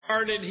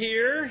Started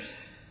here.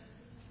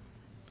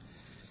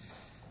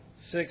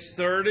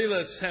 6:30.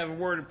 Let's have a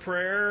word of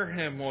prayer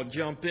and we'll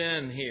jump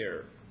in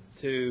here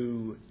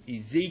to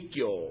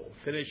Ezekiel,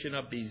 finishing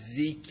up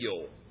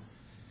Ezekiel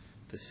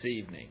this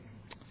evening.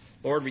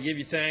 Lord, we give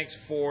you thanks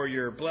for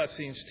your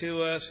blessings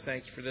to us.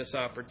 Thank you for this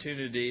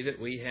opportunity that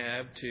we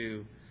have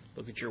to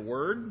look at your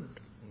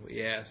word.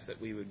 We ask that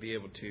we would be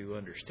able to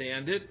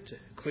understand it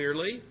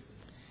clearly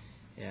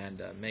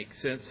and make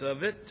sense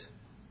of it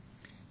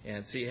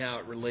and see how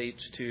it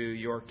relates to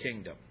your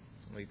kingdom.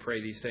 We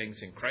pray these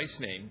things in Christ's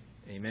name.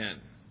 Amen.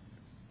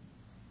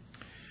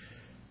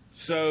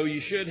 So you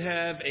should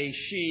have a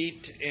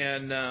sheet,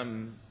 and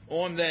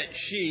on that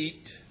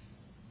sheet,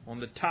 on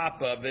the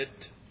top of it,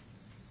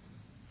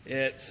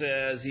 it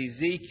says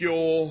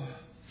Ezekiel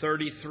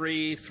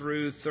 33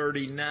 through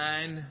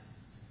 39.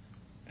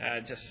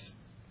 Just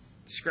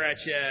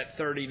scratch that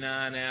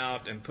 39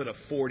 out and put a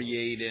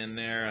 48 in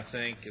there, I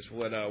think, is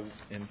what I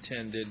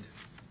intended.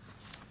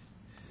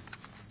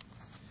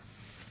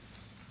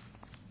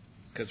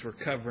 Because we're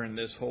covering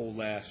this whole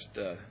last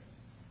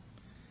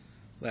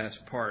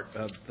part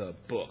of the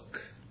book.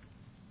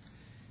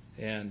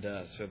 And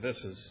so this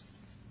is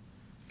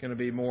going to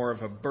be more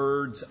of a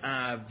bird's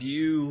eye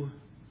view.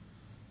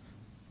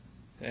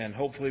 And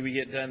hopefully we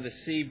get done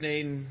this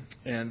evening.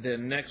 And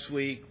then next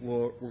week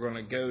we're going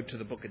to go to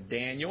the book of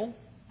Daniel.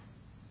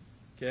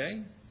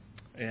 Okay?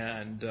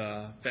 And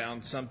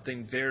found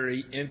something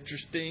very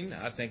interesting.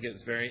 I think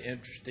it's very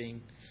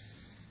interesting.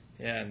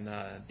 And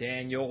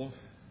Daniel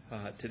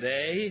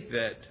today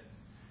that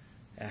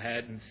I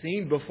hadn't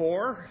seen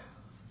before,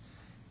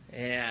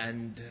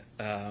 and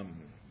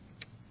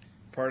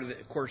part of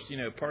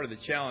the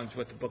challenge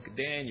with the book of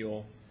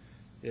Daniel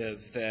is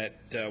that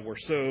we're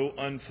so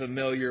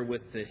unfamiliar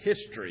with the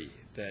history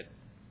that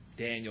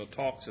Daniel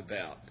talks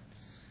about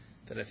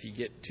that if you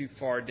get too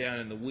far down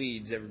in the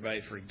weeds,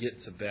 everybody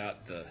forgets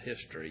about the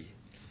history.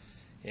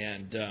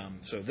 And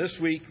so this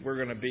week we're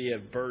going to be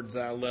at bird's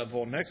eye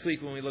level. Next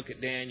week when we look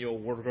at Daniel,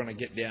 we're going to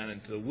get down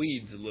into the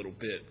weeds a little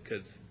bit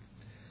because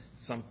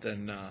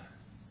something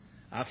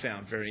I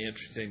found very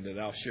interesting that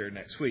I'll share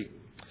next week.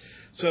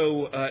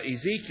 So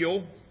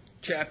Ezekiel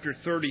chapter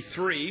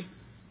 33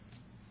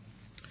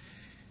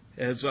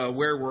 is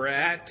where we're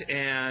at.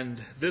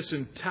 And this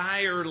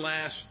entire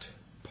last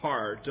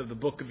part of the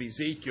book of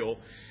Ezekiel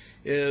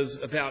is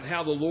about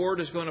how the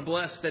Lord is going to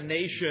bless the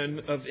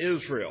nation of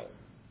Israel.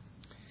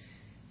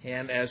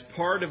 And as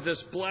part of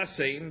this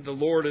blessing, the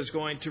Lord is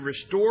going to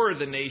restore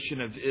the nation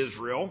of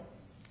Israel.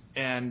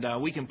 And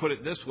we can put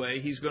it this way,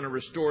 He's going to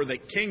restore the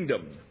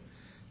kingdom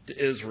to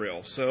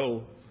Israel.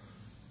 So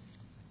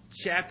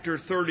chapter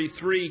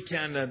 33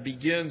 kind of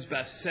begins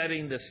by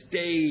setting the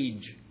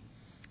stage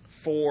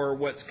for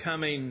what's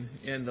coming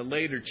in the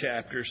later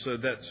chapters. So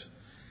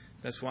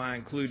that's why I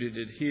included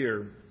it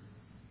here.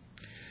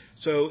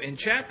 So in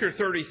chapter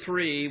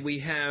 33,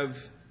 we have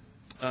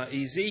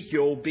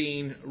Ezekiel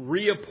being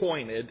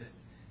reappointed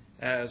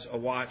as a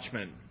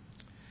watchman.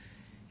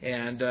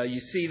 And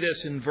you see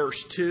this in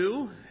verse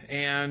 2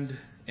 and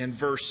in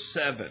verse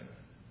 7.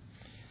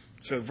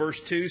 So verse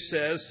 2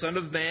 says, "Son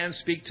of man,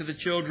 speak to the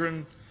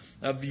children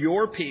of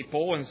your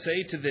people and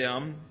say to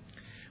them,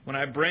 when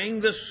I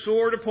bring the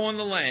sword upon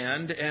the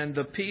land, and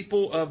the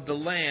people of the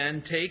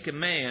land take a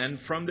man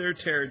from their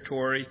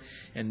territory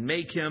and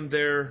make him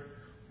their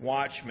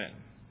watchman."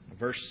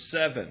 Verse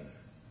 7.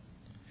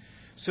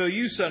 "So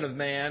you, son of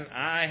man,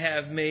 I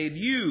have made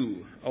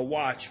you a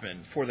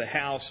watchman for the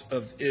house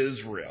of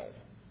Israel."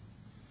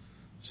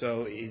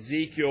 So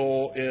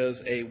Ezekiel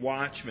is a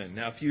watchman.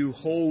 Now, if you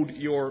hold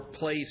your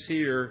place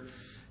here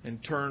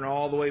and turn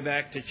all the way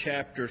back to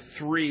chapter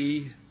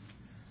 3,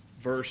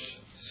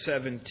 verse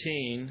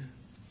 17.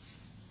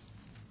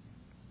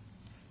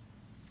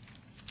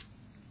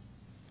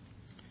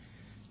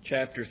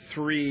 Chapter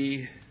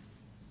 3,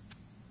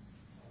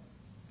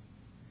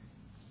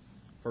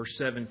 verse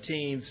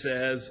 17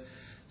 says,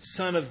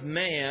 "Son of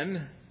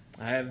man,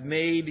 I have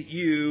made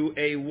you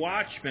a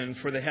watchman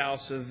for the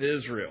house of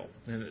Israel."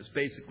 And it's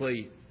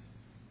basically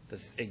the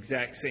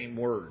exact same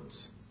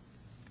words.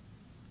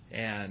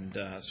 And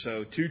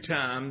so 2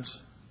 times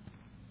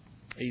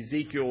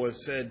Ezekiel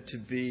is said to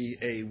be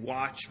a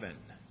watchman.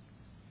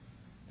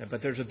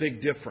 But there's a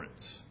big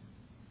difference.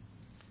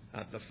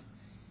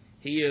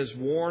 He is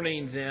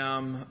warning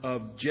them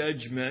of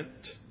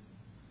judgment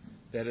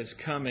that is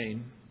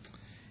coming.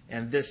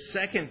 And this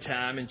second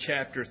time in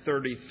chapter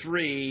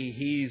 33,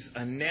 he's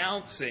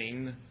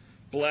announcing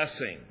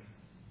blessing.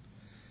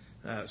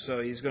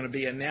 So he's going to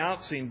be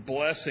announcing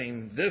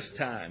blessing this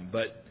time.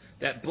 But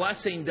that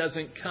blessing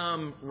doesn't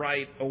come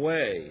right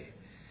away.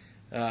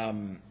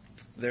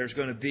 There's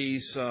going to be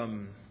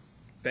some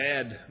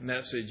bad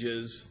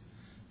messages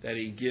that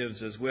he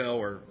gives as well,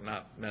 or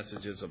not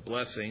messages of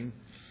blessing.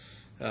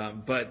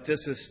 But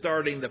this is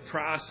starting the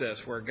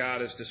process where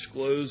God is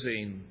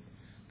disclosing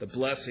the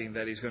blessing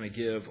that He's going to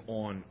give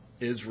on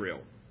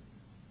Israel.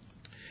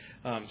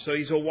 So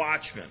he's a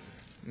watchman.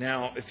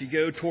 Now, if you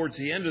go towards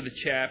the end of the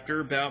chapter,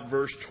 about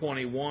verse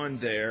 21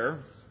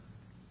 there,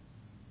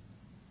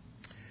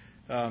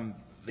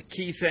 the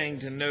key thing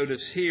to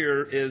notice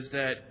here is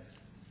that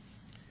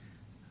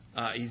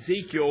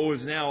Ezekiel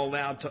is now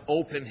allowed to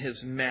open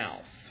his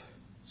mouth.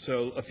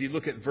 So if you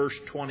look at verse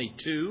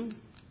 22,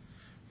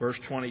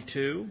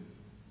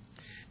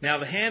 now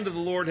the hand of the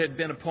Lord had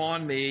been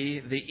upon me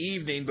the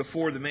evening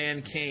before the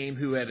man came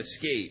who had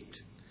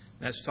escaped.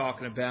 That's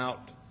talking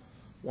about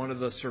one of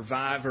the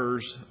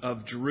survivors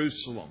of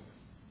Jerusalem.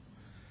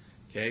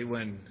 Okay,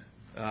 when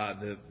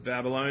the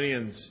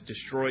Babylonians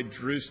destroyed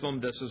Jerusalem,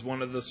 this is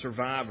one of the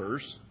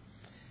survivors.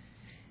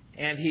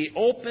 And he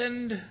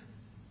opened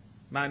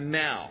my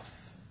mouth.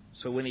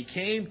 So when he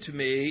came to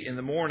me in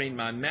the morning,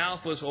 my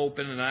mouth was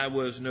open and I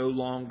was no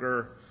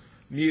longer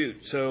mute.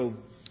 So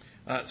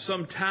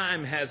some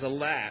time has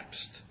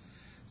elapsed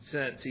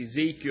since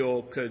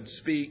Ezekiel could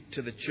speak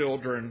to the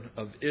children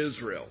of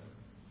Israel.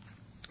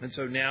 And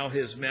so now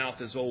his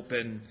mouth is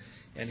open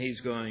and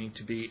he's going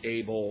to be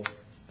able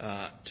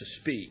to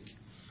speak.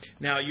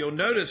 Now you'll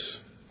notice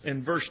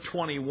in verse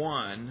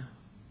 21,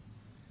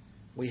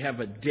 we have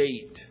a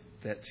date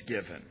that's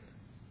given.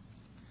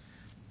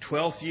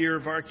 12th year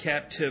of our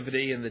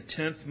captivity in the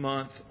 10th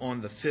month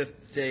on the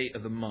 5th day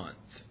of the month.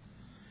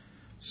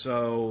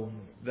 So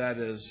that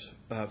is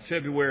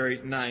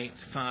February 9th,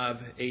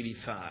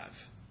 585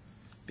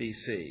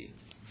 BC.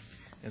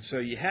 And so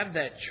you have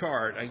that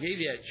chart. I gave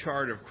you that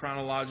chart of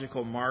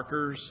chronological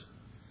markers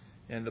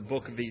in the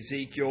book of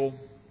Ezekiel.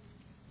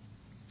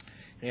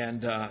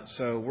 And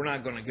so we're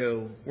not going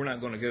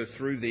to go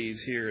through these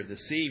here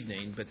this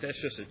evening, but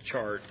that's just a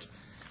chart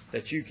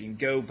that you can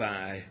go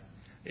by.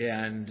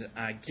 And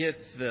I get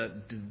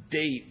the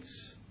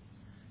dates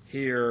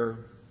here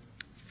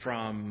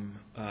from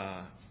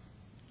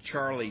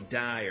Charlie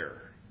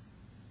Dyer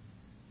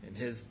and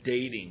his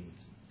datings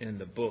in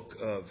the book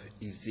of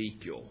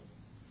Ezekiel.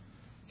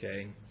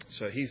 Okay,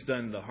 so he's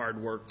done the hard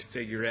work to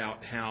figure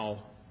out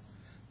how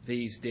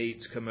these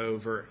dates come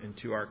over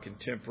into our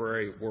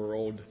contemporary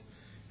world.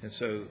 And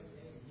so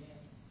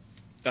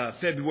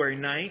February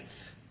 9th,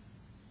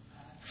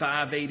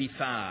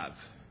 585.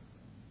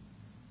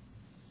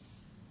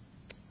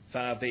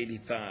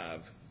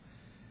 585.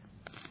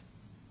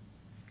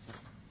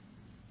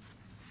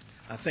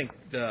 I think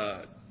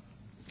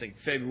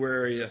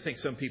February. I think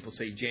some people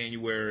say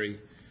January.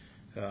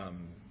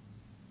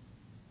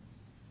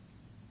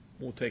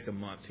 We'll take a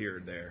month here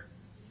or there.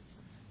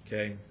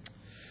 Okay.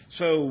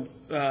 So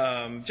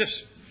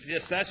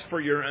just that's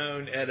for your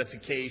own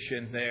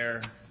edification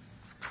there,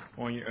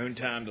 on your own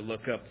time to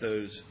look up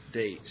those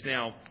dates.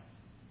 Now,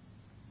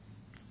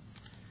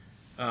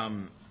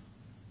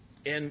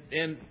 in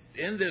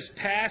this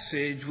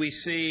passage, we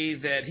see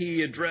that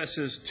he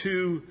addresses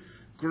two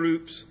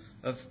groups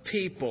of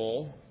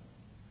people: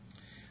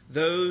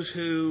 those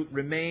who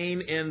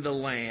remain in the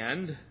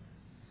land,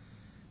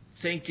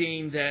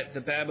 thinking that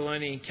the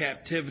Babylonian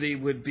captivity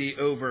would be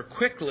over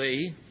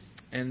quickly,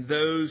 and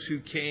those who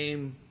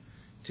came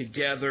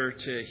together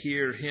to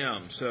hear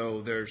him.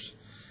 So there's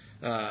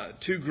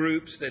two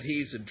groups that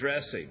he's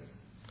addressing.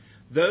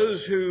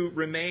 Those who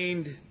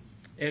remained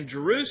in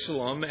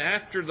Jerusalem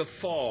after the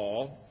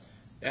fall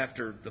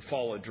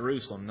of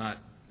Jerusalem, not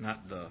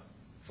the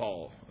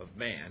fall of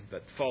man,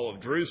 but the fall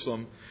of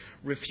Jerusalem,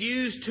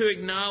 refused to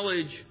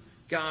acknowledge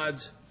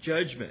God's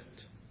judgment.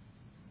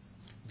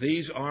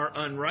 These are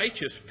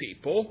unrighteous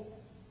people.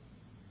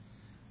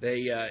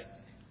 They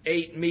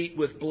ate meat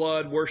with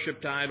blood,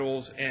 worshipped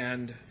idols,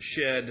 and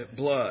shed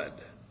blood.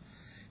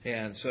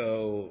 And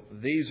so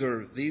these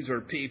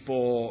are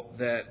people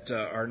that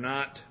are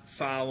not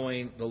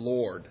following the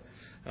Lord.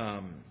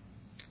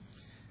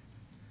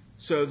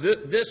 So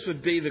this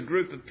would be the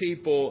group of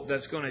people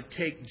that's going to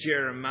take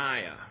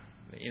Jeremiah.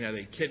 You know,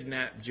 they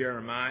kidnapped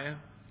Jeremiah.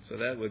 So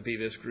that would be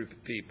this group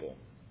of people.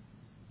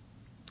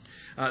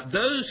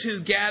 Those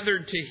who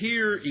gathered to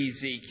hear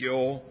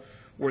Ezekiel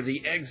were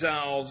the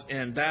exiles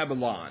in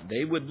Babylon.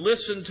 They would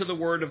listen to the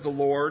word of the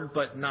Lord,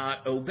 but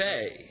not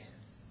obey.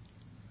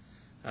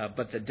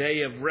 But the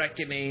day of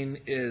reckoning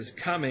is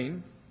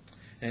coming,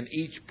 and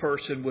each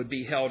person would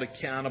be held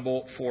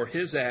accountable for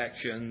his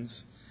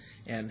actions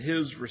and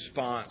his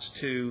response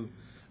to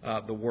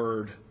the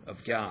word of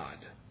God.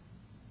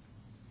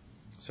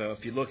 So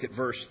if you look at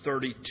verse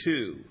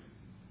 32,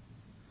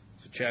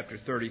 so chapter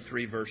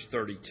 33, verse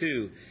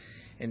 32,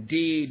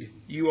 indeed,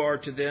 you are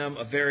to them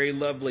a very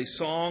lovely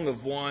song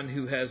of one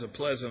who has a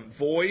pleasant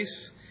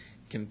voice,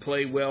 can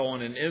play well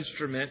on an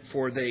instrument,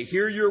 for they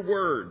hear your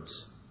words,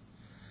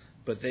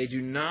 but they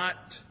do not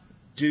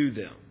do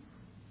them.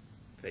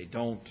 They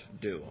don't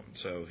do them.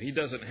 So he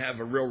doesn't have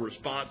a real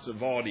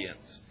responsive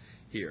audience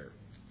here.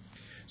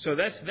 So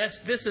this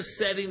is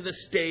setting the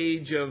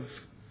stage of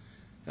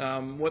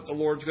what the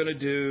Lord's going to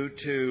do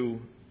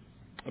to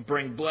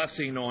bring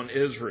blessing on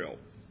Israel.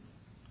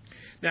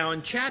 Now,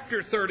 in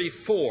chapter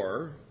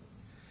 34,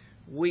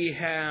 we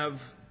have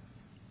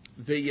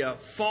the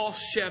false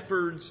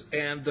shepherds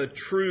and the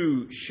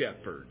true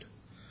shepherd.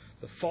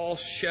 The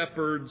false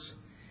shepherds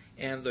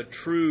and the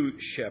true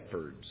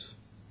shepherds.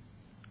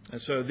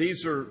 And so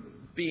these are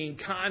being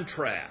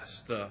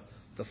contrast. The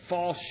the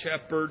false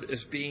shepherd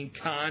is being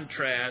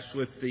contrasted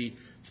with the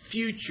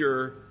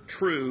future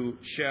true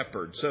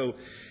shepherd. So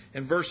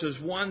in verses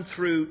 1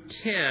 through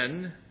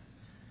 10,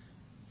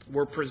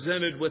 we're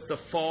presented with the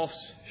false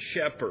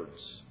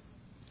shepherds.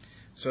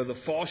 So the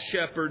false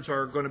shepherds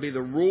are going to be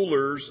the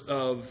rulers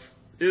of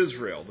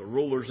Israel, the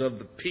rulers of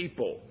the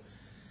people.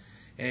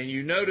 And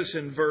you notice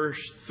in verse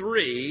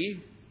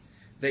 3,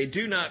 they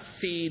do not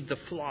feed the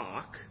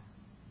flock,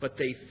 but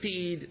they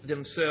feed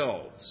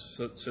themselves.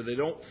 So they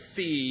don't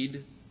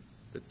feed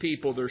the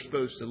people they're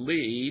supposed to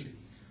lead.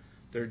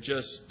 They're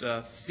just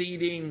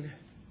feeding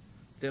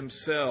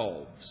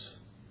themselves.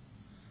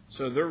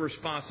 So their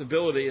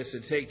responsibility is to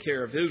take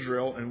care of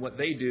Israel, and what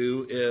they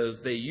do is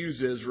they use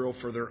Israel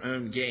for their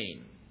own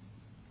gain.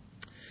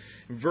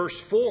 In verse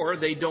 4,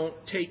 they don't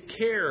take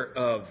care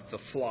of the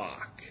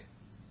flock.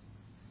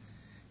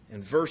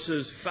 In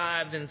verses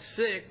 5 and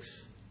 6,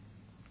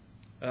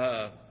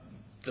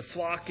 the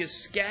flock is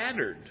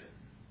scattered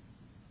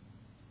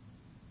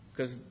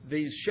because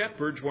these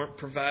shepherds weren't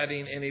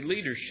providing any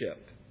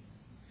leadership.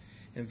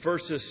 In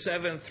verses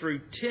 7 through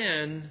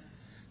 10,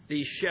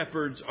 these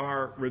shepherds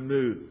are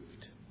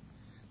removed.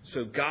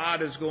 So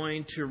God is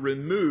going to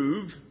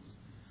remove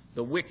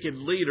the wicked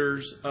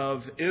leaders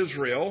of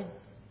Israel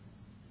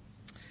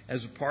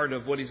as a part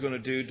of what He's going to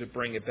do to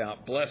bring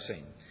about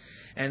blessing.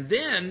 And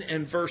then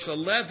in verse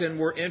 11,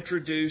 we're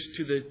introduced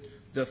to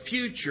the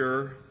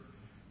future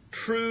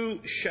true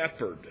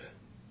shepherd.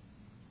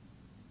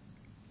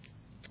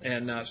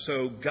 And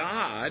so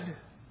God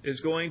is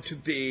going to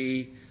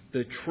be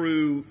the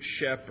true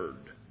shepherd.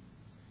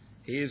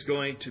 He is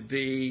going to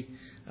be,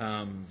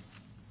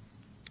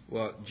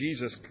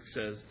 Jesus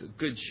says the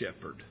good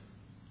shepherd,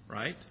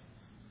 right?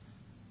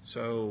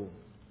 So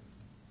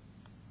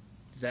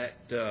that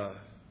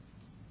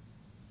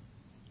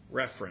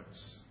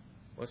reference,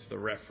 what's the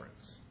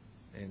reference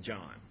in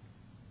John?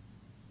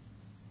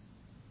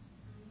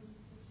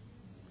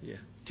 Yeah,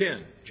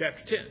 10,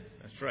 chapter 10,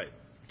 that's right.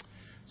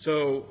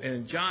 So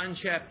in John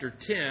chapter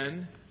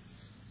 10,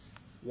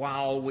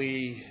 while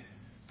we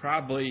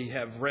probably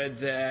have read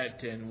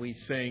that and we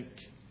think,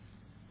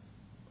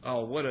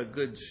 oh, what a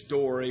good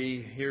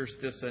story. Here's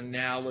this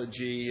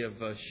analogy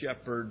of a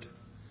shepherd.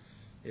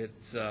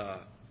 It's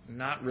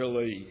not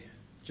really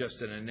just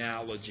an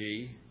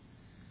analogy.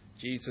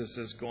 Jesus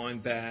is going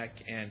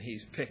back and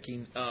He's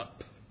picking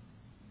up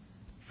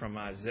from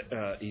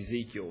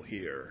Ezekiel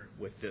here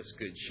with this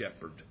good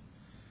shepherd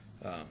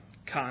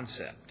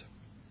concept.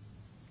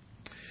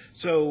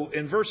 So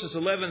in verses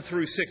 11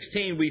 through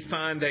 16, we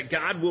find that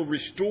God will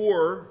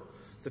restore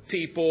the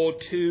people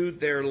to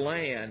their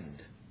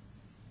land.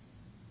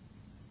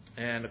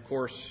 And of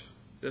course,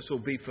 this will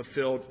be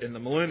fulfilled in the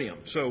millennium.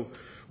 So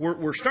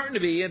we're starting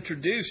to be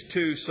introduced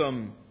to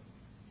some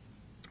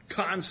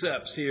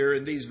concepts here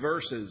in these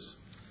verses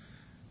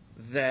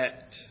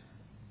that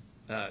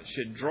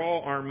should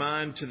draw our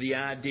mind to the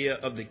idea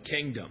of the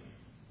kingdom.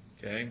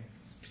 Okay?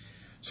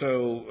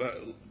 So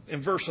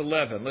in verse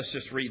 11, let's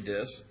just read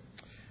this.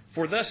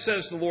 For thus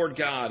says the Lord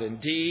God,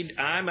 indeed,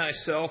 I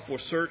myself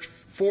will search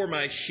for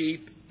my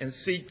sheep and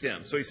seek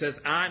them. So He says,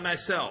 I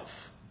myself.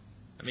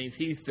 That means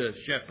He's the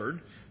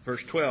shepherd.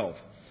 Verse 12.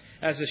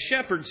 As a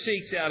shepherd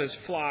seeks out his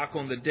flock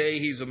on the day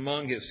he's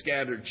among his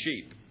scattered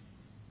sheep.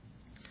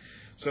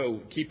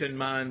 So keep in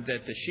mind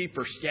that the sheep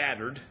are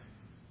scattered.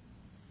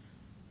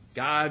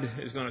 God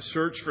is going to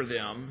search for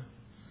them.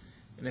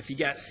 And if you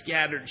got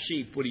scattered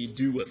sheep, what do you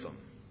do with them?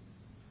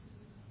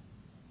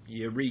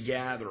 You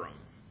regather them.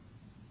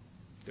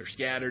 They're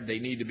scattered. They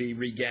need to be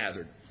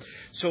regathered.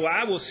 So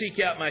I will seek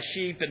out my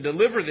sheep and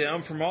deliver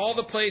them from all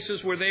the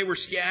places where they were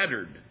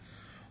scattered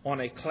on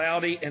a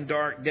cloudy and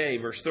dark day.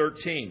 Verse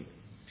 13.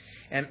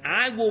 And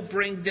I will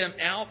bring them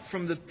out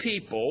from the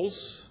peoples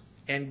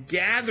and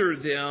gather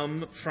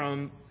them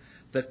from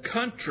the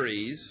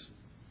countries,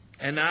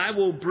 and I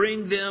will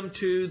bring them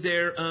to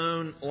their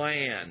own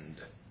land.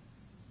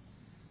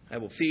 I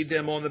will feed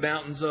them on the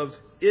mountains of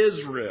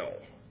Israel,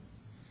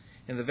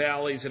 in the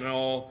valleys and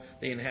all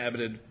the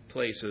inhabited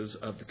places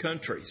of the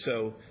country.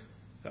 So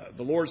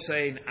the Lord's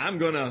saying, I'm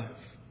going to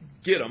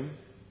get them,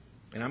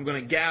 and I'm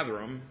going to gather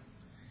them,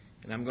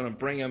 and I'm going to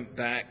bring them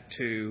back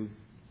to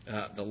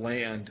the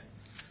land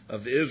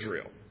of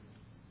Israel.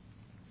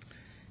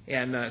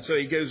 And so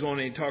he goes on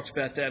and he talks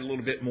about that a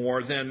little bit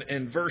more. Then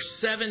in verse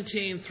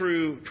 17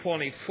 through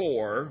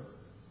 24,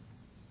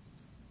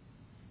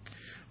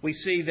 we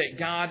see that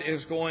God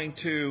is going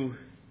to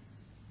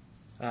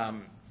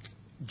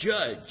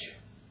judge.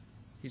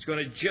 He's going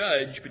to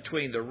judge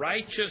between the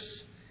righteous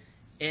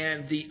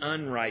and the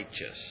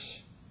unrighteous.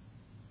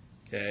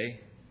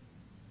 Okay?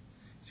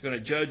 He's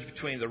going to judge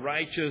between the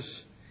righteous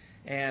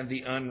and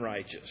the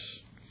unrighteous.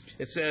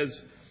 It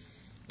says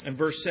in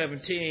verse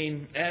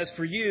 17, As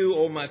for you,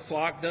 O my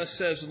flock, thus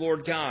says the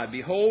Lord God,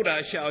 Behold,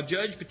 I shall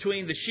judge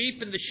between the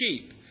sheep and the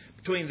sheep,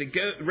 between the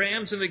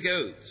rams and the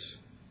goats.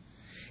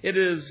 It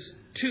is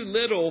too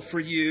little for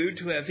you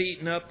to have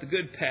eaten up the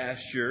good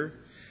pasture,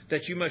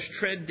 that you must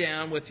tread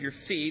down with your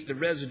feet the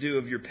residue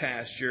of your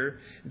pasture,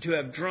 and to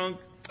have drunk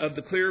of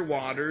the clear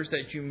waters,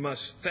 that you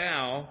must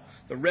foul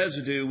the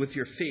residue with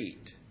your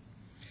feet.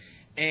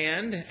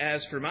 And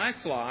as for my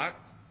flock,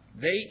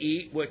 they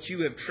eat what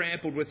you have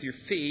trampled with your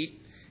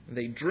feet, and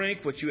they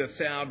drink what you have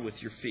fouled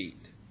with your feet.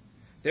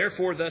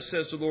 Therefore, thus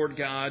says the Lord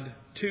God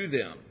to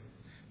them,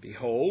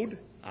 Behold,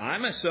 I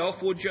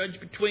myself will judge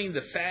between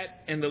the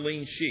fat and the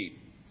lean sheep,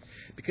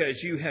 because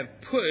you have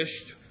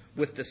pushed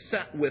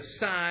with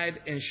side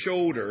and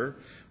shoulder,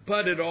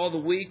 butted all the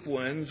weak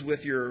ones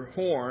with your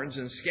horns,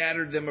 and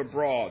scattered them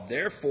abroad.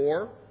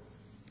 Therefore,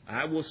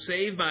 I will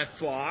save my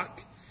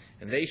flock,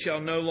 and they shall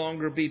no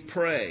longer be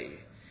prey.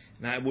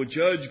 And I will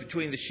judge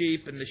between the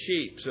sheep and the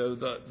sheep. So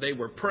they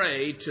were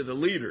prey to the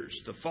leaders,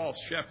 the false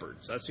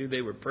shepherds. That's who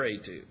they were prey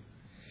to.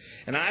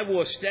 And I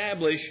will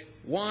establish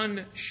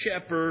one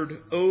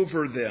shepherd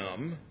over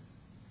them,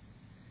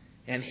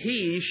 and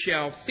he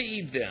shall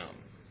feed them,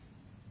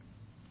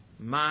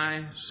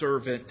 my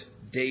servant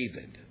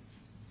David.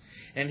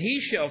 And he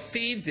shall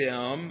feed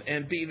them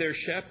and be their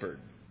shepherd.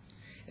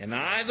 And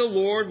I, the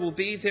Lord, will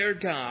be their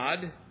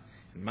God,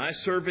 and my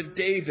servant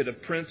David a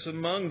prince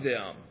among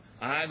them.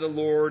 I, the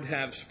Lord,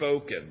 have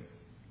spoken.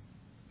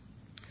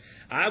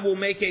 I will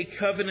make a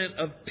covenant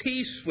of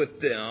peace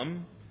with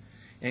them,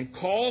 and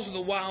cause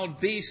the wild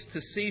beasts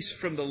to cease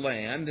from the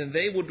land, and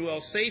they will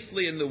dwell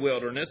safely in the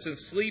wilderness and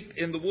sleep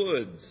in the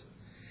woods.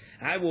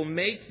 I will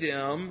make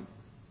them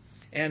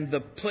and the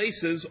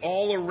places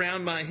all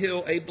around my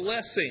hill a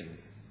blessing.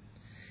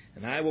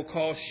 And I will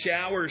cause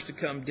showers to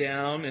come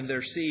down in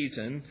their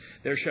season.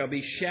 There shall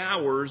be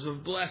showers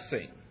of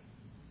blessing.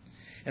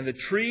 And the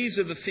trees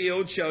of the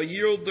field shall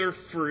yield their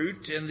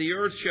fruit, and the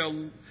earth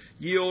shall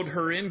yield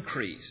her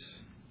increase.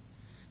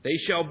 They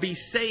shall be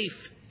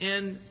safe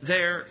in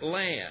their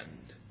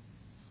land.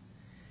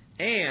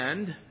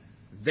 And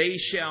they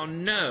shall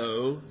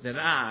know that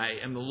I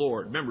am the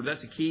Lord. Remember,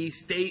 that's a key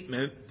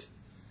statement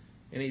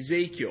in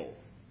Ezekiel.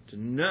 To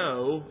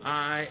know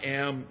I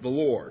am the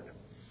Lord.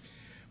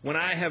 When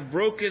I have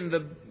broken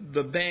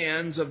the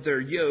bands of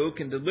their yoke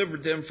and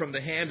delivered them from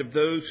the hand of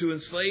those who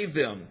enslave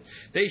them,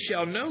 they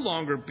shall no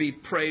longer be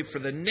prey for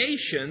the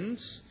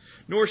nations,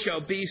 nor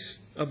shall beasts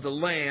of the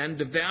land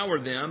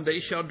devour them.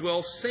 They shall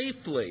dwell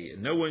safely,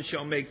 and no one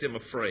shall make them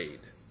afraid.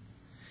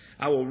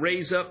 I will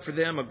raise up for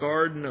them a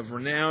garden of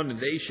renown, and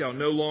they shall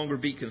no longer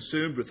be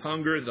consumed with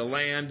hunger in the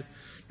land,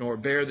 nor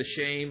bear the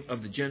shame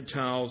of the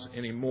Gentiles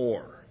any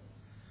more.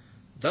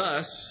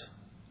 Thus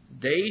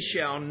they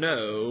shall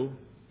know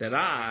that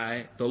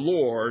I, the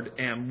Lord,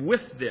 am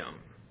with them,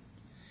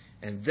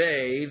 and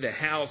they, the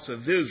house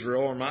of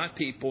Israel, are my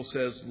people,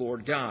 says the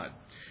Lord God.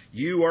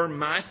 You are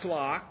my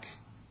flock,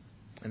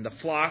 and the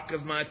flock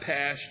of my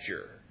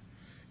pasture.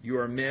 You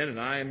are men, and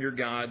I am your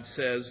God,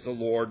 says the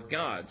Lord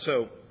God.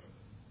 So,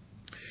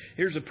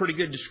 here's a pretty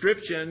good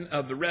description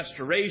of the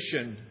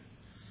restoration.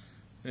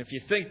 And if you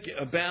think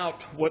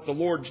about what the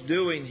Lord's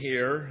doing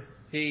here,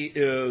 He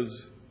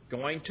is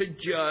going to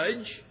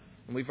judge,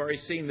 and we've already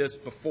seen this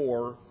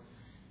before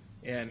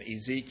in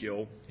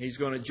Ezekiel. He's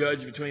going to judge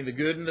between the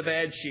good and the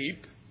bad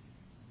sheep.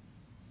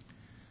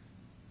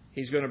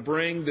 He's going to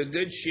bring the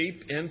good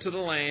sheep into the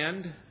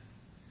land.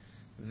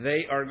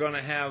 They are going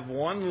to have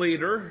one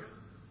leader,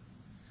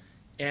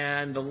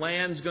 and the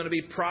land's going to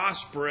be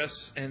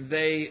prosperous, and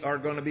they are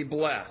going to be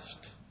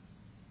blessed.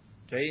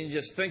 Okay, and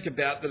just think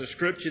about the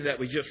description that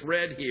we just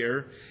read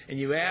here, and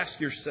you ask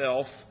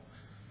yourself,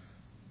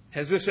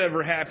 has this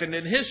ever happened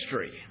in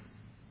history?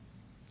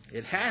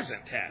 It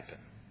hasn't happened.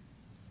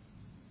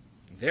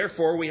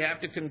 Therefore, we have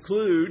to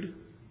conclude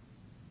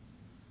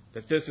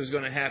that this is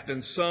going to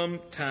happen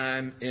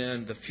sometime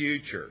in the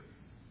future.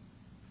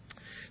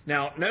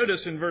 Now,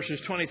 notice in verses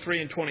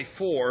 23 and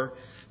 24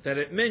 that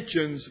it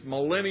mentions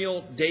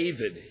millennial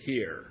David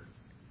here.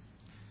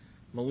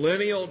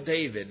 Millennial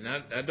David. And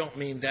I don't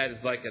mean that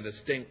as like a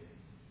distinct,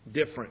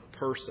 different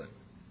person.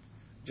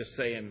 Just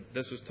saying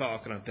this was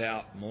talking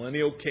about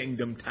millennial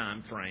kingdom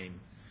time frame.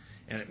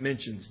 And it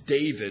mentions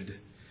David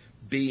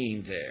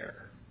being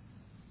there.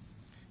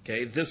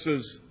 Okay, this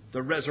is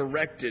the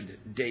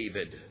resurrected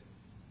David,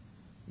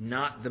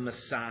 not the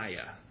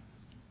Messiah.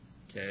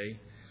 Okay,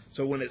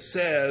 so when it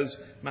says,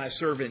 my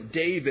servant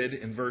David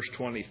in verse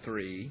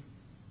 23,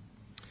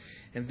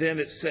 and then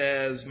it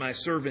says, my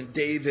servant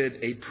David,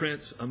 a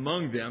prince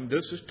among them,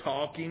 this is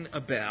talking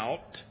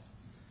about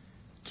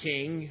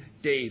King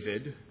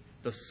David,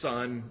 the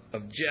son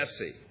of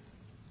Jesse.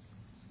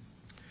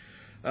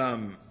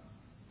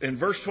 In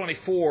verse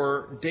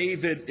 24,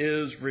 David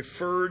is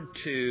referred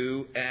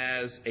to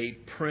as a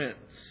prince.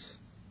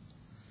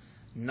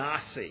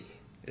 Nasi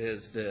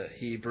is the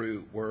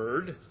Hebrew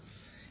word.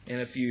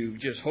 And if you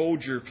just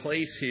hold your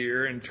place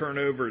here and turn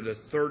over to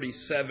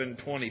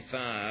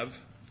 37:25,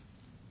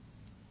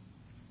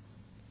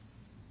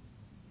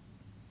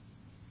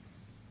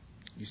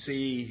 you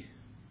see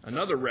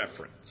another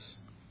reference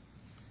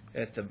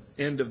at the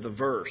end of the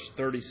verse,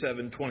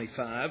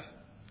 37:25.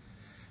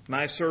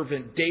 My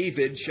servant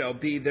David shall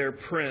be their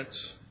prince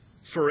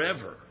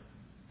forever.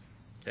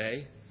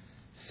 Okay?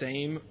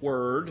 Same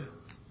word.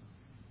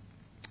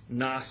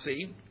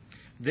 Nasi.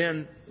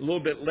 Then a little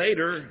bit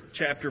later,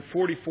 chapter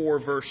 44,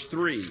 verse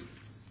 3.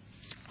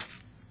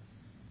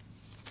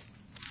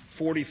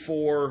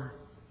 44,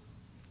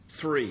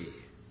 3.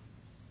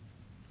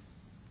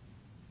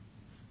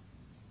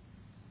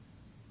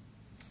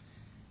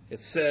 It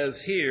says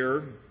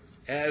here,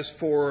 as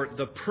for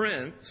the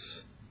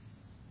prince,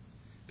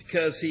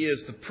 because he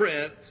is the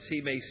prince, he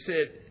may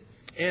sit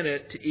in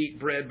it to eat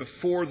bread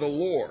before the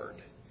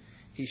Lord.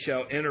 He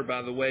shall enter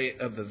by the way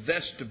of the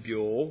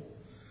vestibule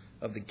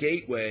of the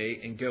gateway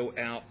and go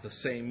out the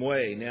same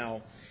way.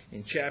 Now,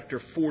 in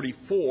chapter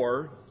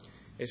 44,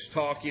 it's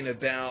talking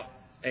about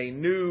a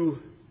new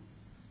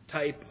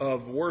type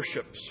of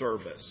worship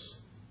service.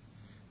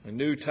 A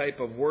new type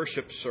of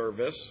worship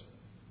service.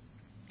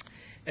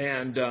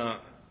 And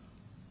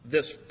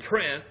this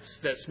prince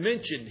that's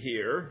mentioned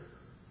here,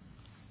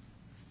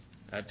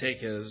 I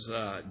take as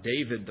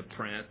David the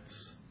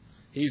prince,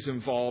 he's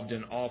involved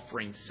in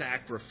offering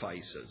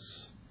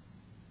sacrifices.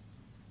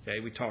 Okay,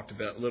 we talked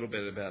a little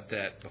bit about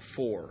that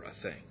before, I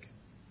think.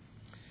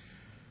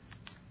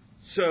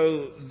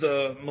 So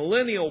the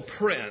millennial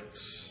prince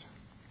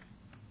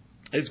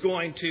is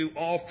going to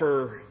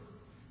offer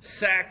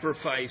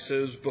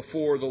sacrifices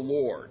before the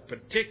Lord.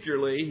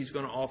 Particularly, he's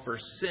going to offer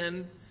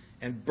sin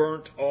and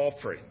burnt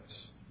offerings.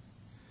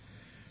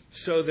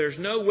 So there's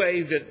no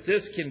way that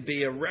this can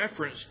be a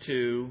reference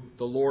to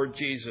the Lord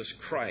Jesus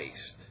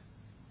Christ.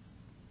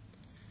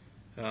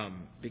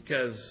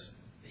 Because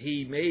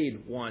he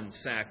made one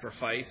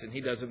sacrifice and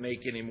he doesn't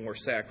make any more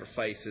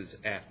sacrifices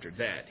after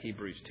that.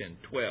 Hebrews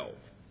 10:12.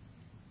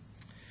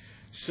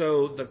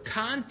 So the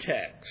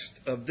context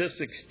of this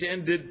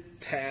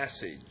extended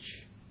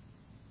passage,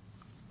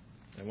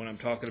 and what I'm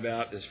talking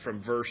about is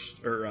from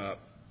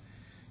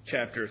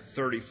chapter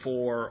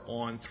 34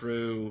 on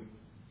through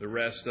the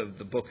rest of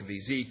the book of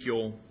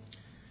Ezekiel,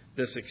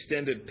 this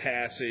extended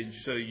passage.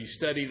 So you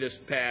study this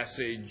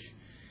passage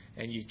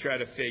and you try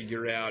to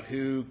figure out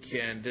who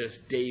can this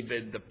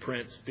David the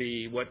prince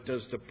be? What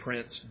does the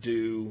prince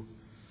do?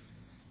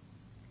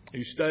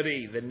 You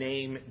study the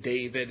name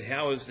David.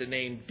 How is the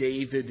name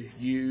David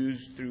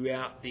used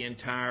throughout the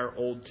entire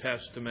Old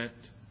Testament?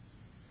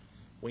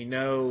 We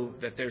know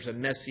that there's a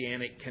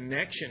messianic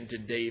connection to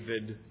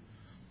David,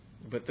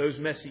 but those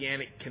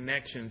messianic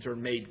connections are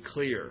made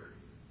clear.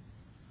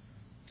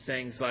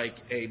 Things like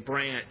a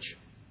branch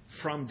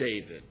from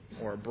David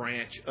or a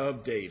branch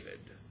of David,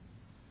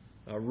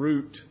 a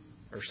root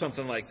or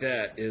something like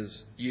that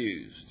is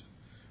used.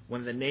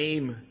 When the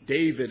name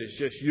David is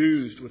just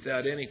used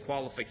without any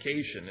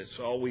qualification, it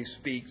always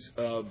speaks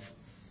of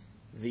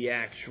the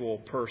actual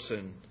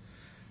person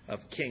of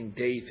King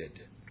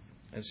David.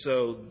 And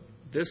so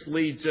this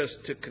leads us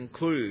to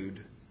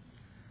conclude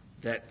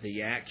that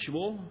the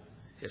actual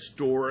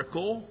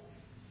historical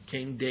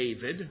King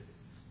David,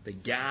 the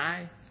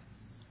guy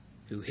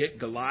who hit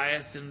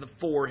Goliath in the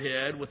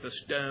forehead with a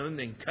stone,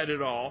 then cut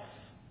it off,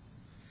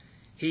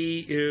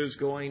 he is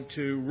going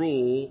to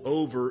rule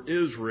over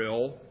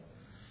Israel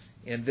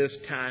in this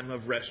time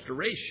of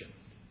restoration.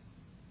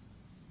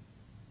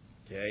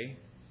 Okay?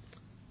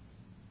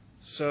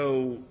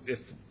 So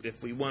if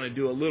we want to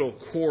do a little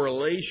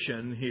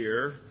correlation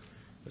here,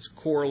 let's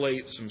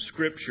correlate some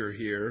scripture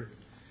here.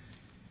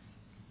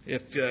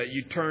 If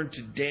you turn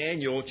to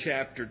Daniel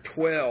chapter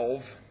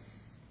 12,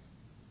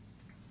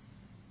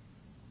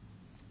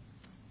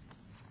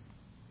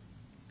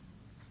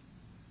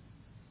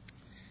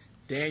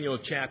 Daniel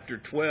chapter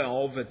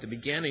 12, at the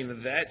beginning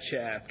of that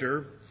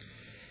chapter,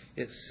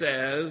 it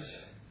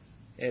says,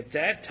 "At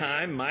that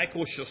time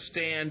Michael shall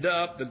stand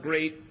up, the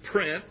great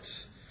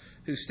prince,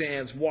 who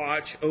stands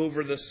watch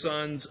over the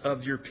sons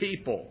of your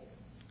people."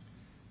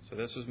 So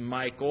this is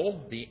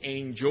Michael, the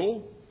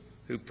angel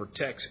who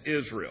protects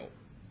Israel.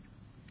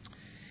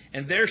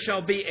 "And there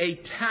shall be a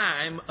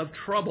time of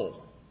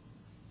trouble,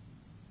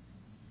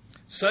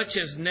 such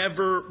as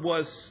never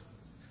was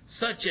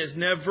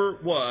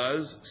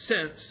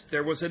since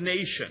there was a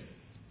nation,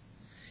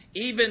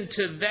 even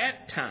to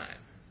that time.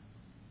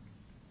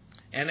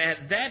 And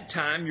at that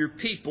time your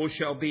people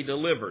shall be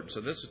delivered." So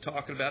this is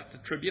talking about the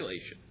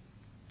tribulation.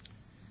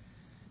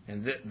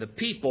 "And the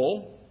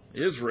people,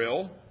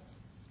 Israel,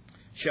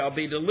 shall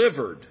be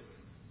delivered."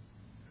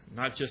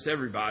 Not just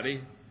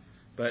everybody,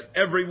 but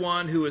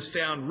everyone who is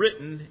found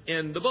written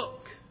in the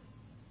book.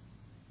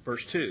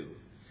 Verse 2.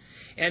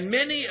 "And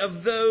many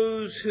of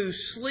those who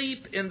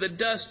sleep in the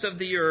dust of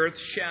the earth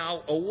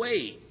shall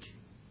awake,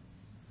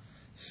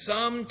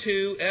 some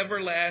to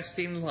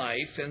everlasting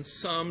life, and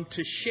some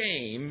to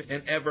shame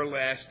and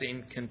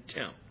everlasting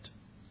contempt."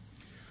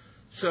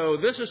 So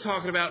this is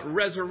talking about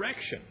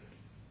resurrection.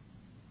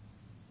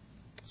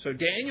 So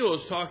Daniel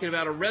is talking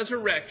about a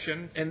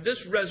resurrection, and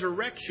this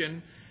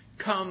resurrection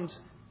comes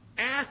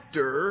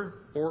after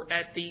or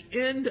at the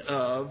end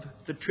of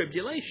the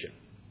tribulation.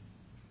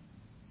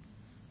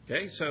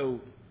 Okay, so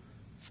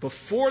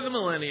before the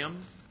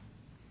millennium,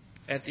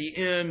 at the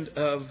end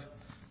of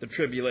the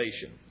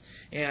tribulation.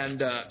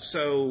 And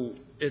so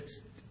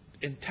it's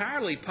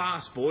entirely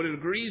possible, it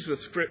agrees with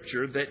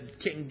Scripture, that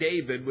King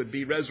David would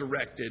be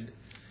resurrected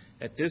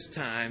at this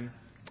time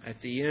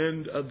at the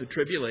end of the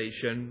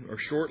tribulation or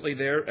shortly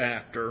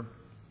thereafter.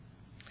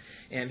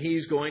 And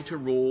He's going to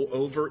rule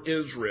over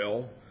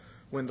Israel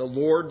when the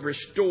Lord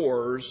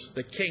restores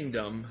the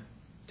kingdom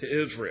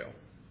to Israel.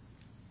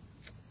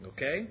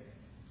 Okay?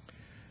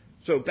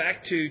 So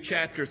back to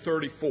chapter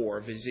 34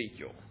 of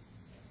Ezekiel.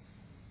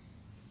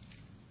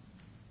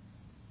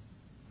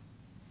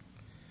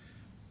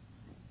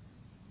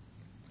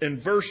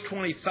 In verse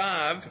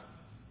 25,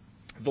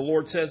 the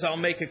Lord says, I'll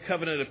make a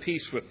covenant of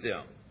peace with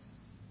them.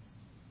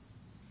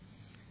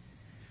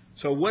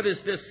 So what is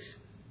this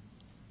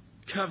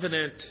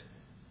covenant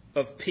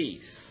of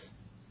peace?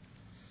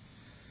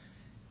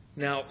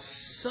 Now,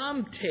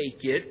 some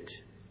take it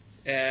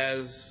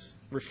as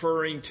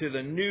referring to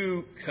the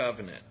new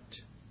covenant.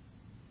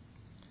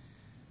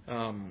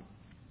 I'm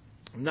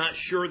not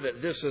sure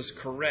that this is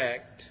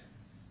correct,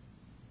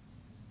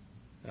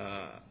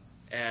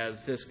 as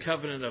this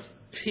covenant of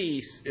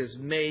peace is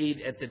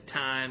made at the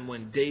time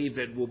when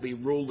David will be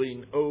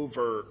ruling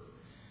over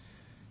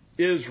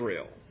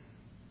Israel.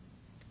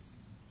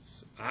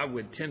 I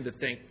would tend to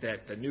think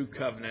that the new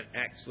covenant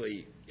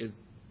actually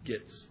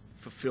gets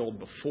fulfilled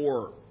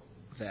before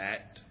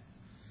that,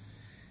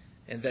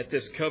 and that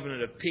this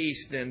covenant of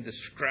peace then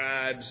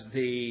describes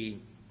the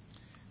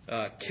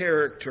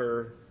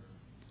character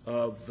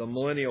of the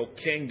millennial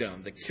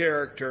kingdom, the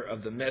character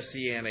of the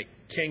messianic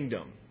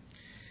kingdom.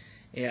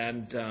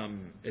 And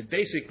it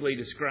basically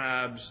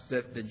describes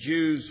that the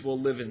Jews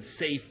will live in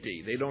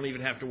safety. They don't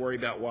even have to worry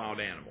about wild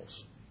animals.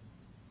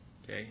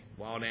 Okay?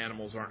 Wild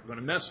animals aren't going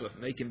to mess with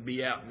them. They can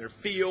be out in their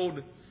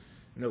field.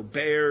 No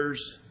bears,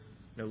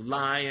 no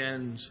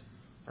lions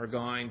are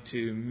going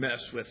to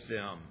mess with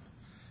them.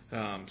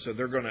 So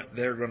they're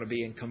going to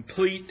be in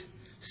complete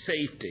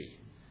safety.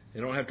 They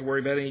don't have to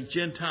worry about any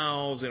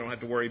Gentiles. They don't have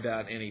to worry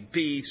about any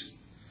beasts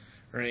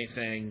or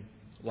anything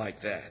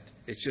like that.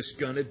 It's just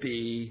going to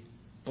be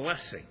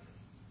blessing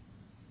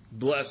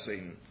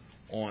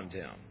on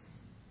them.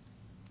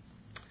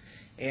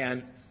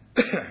 And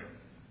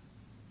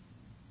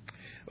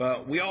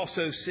we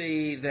also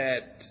see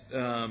that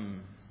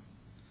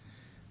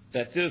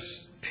that this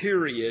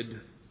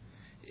period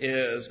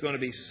is going to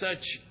be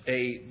such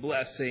a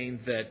blessing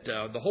that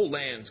the whole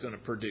land is going to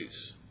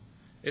produce.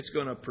 It's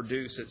going to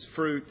produce its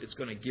fruit. It's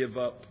going to give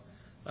up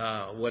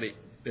what it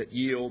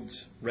yields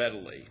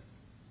readily.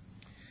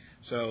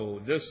 So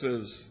this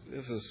is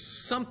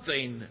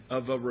something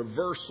of a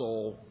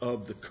reversal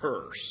of the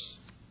curse.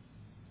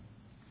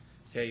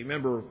 Okay, you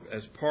remember,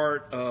 as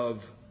part of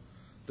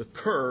the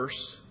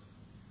curse,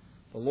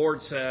 the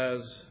Lord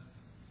says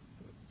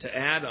to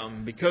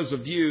Adam, because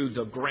of you,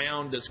 the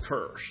ground is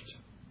cursed.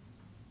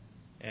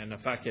 And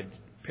if I could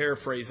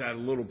paraphrase that a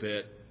little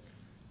bit,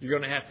 you're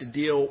going to have to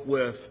deal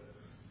with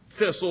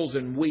thistles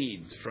and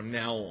weeds from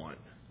now on.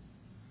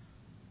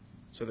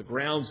 So the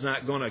ground's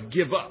not going to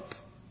give up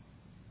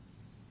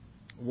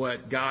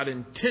what God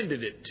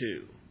intended it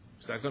to.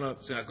 It's not going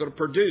to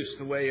produce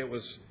the way it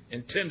was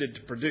intended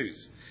to produce.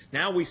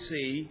 Now we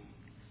see,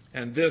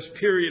 in this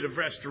period of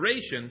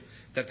restoration,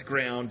 that the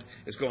ground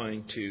is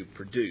going to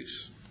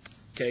produce.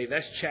 Okay,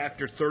 that's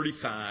chapter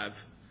 35.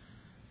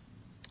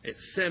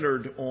 It's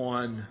centered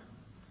on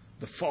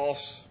the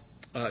false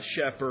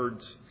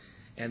shepherds,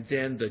 and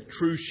then the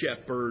true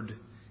shepherd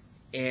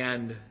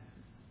and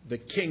the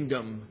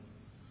kingdom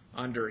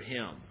under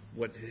him,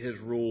 what his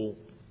rule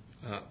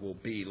will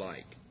be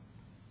like.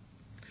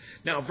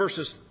 Now,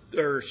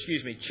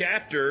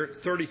 chapter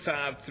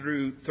 35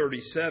 through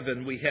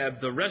 37, we have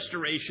the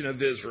restoration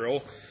of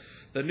Israel,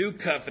 the new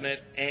covenant,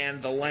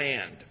 and the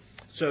land.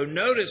 So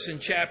notice in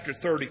chapter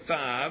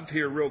 35,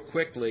 here real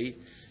quickly,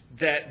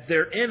 that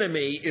their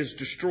enemy is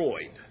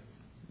destroyed.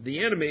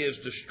 The enemy is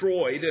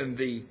destroyed, and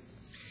the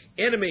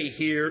enemy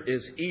here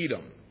is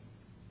Edom.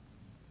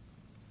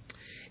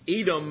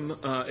 Edom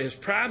is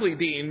probably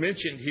being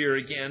mentioned here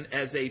again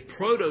as a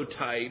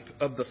prototype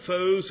of the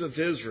foes of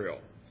Israel.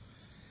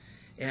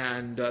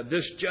 And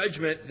this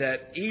judgment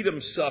that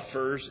Edom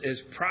suffers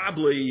is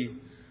probably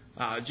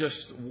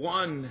just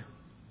one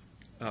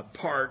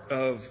part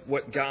of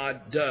what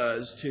God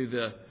does to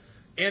the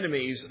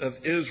enemies of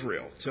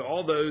Israel. To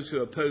all those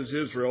who oppose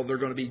Israel, they're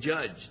going to be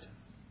judged.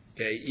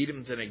 Okay,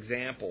 Edom's an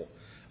example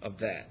of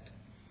that.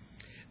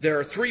 There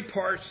are three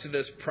parts to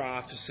this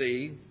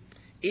prophecy.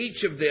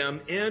 Each of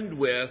them end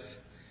with,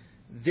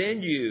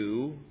 then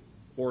you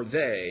or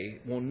they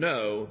will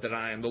know that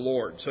I am the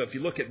Lord. So if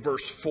you look at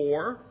verse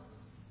 4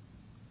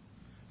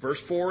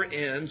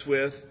 ends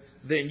with,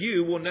 then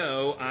you will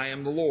know I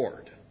am the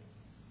Lord.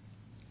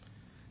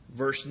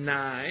 Verse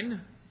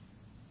 9,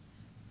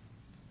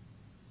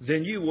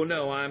 then you will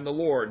know I am the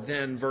Lord.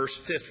 Then verse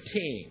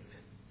 15,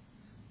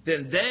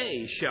 then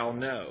they shall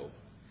know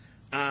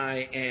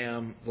I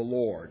am the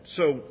Lord.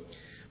 So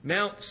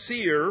Mount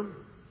Seir,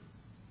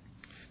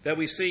 that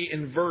we see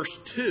in verse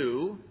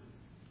 2,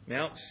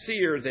 Mount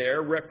Seir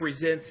there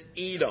represents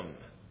Edom.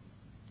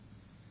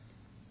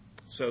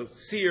 So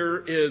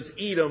Seir is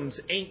Edom's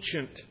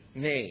ancient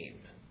name.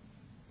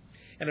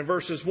 And in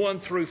verses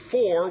 1 through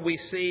 4, we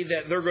see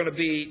that they're going to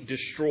be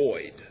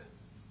destroyed.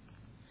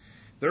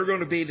 They're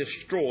going to be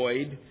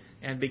destroyed.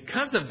 And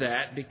because of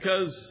that,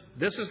 because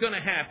this is going to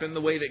happen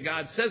the way that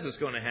God says it's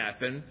going to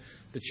happen,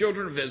 the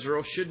children of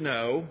Israel should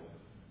know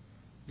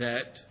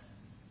that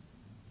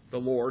the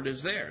Lord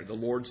is there. The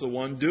Lord's the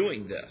one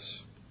doing this.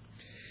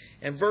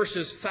 And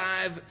verses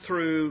 5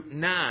 through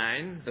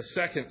 9, the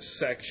second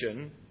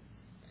section,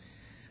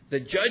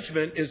 the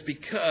judgment is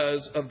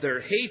because of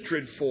their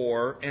hatred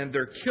for and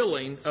their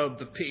killing of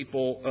the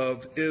people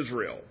of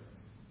Israel.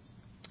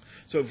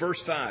 So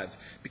verse 5,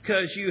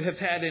 because you have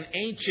had an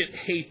ancient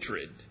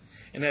hatred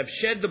and have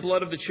shed the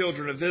blood of the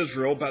children of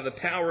Israel by the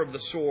power of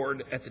the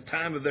sword at the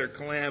time of their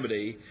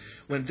calamity,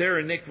 when their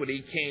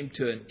iniquity came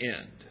to an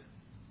end.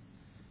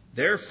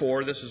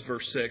 Therefore, this is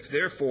verse 6,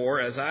 therefore,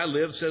 as I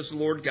live, says the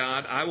Lord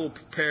God, I will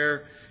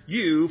prepare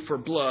you for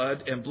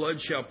blood, and blood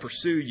shall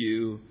pursue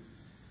you.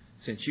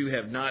 Since you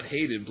have not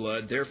hated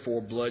blood,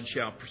 therefore blood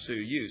shall pursue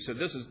you. So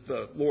this is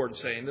the Lord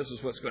saying this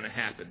is what's going to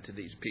happen to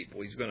these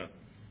people. He's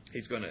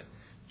going to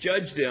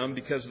judge them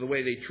because of the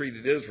way they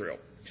treated Israel.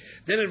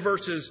 Then in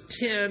verses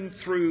 10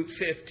 through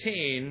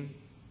 15,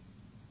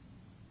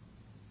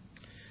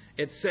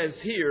 it says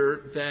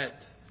here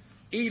that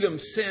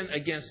Edom's sin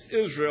against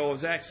Israel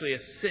is actually a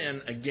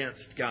sin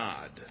against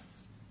God.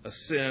 A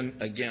sin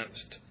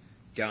against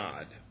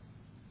God.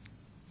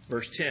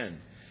 Verse 10,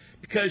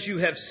 because you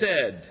have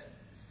said,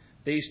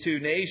 these two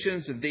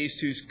nations and these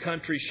two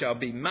countries shall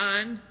be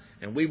mine,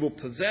 and we will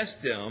possess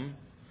them,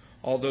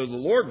 although the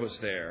Lord was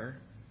there.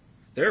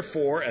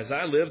 Therefore, as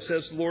I live,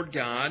 says the Lord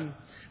God,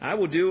 I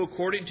will do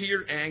according to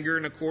your anger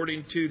and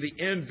according to the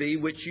envy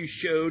which you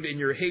showed in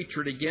your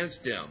hatred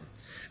against them.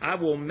 I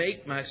will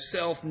make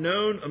myself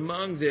known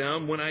among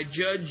them when I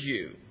judge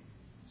you.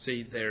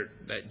 See, the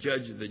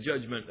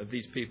judgment of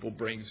these people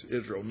brings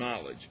Israel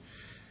knowledge.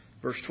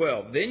 Verse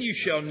 12, then you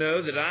shall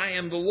know that I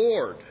am the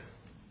Lord.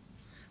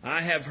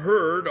 I have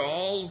heard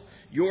all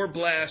your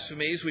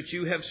blasphemies which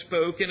you have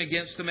spoken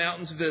against the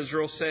mountains of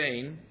Israel,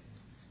 saying,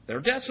 they're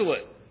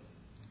desolate.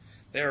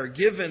 They are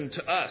given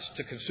to us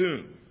to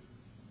consume.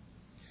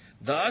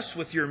 Thus,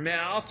 with your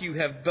mouth you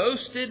have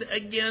boasted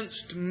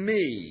against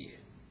me,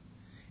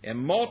 and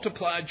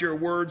multiplied your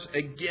words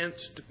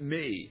against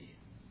me.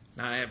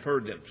 Now I have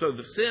heard them. So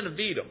the sin of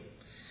Edom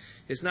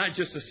is not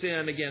just a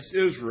sin against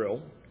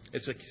Israel.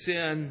 It's a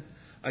sin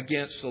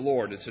against the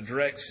Lord. It's a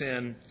direct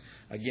sin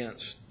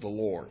against the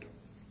Lord.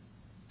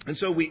 And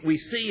so we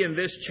see in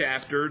this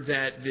chapter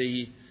that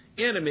the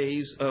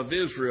enemies of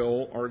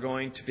Israel are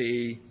going to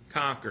be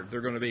conquered.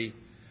 They're going to be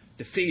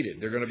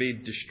defeated. They're going to be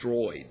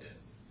destroyed.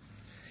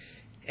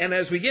 And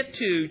as we get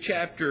to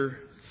chapter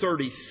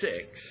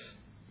 36,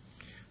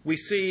 we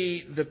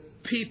see the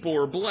people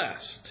are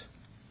blessed.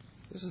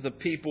 This is the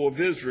people of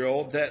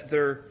Israel, that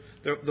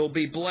they'll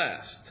be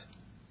blessed.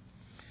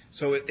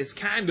 So it's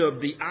kind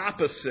of the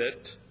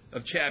opposite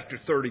of chapter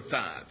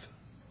 35.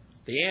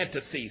 The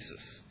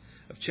antithesis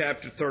of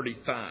chapter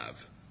 35.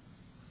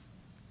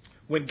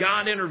 When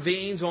God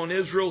intervenes on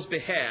Israel's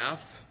behalf,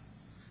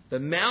 the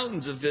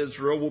mountains of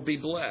Israel will be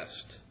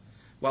blessed,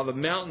 while the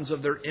mountains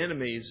of their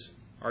enemies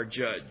are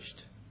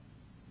judged.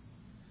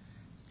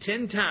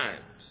 10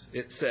 times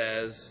it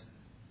says,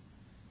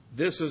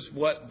 this is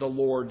what the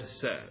Lord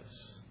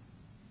says.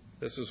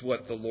 This is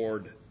what the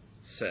Lord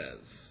says.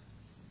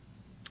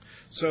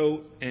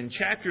 So in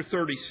chapter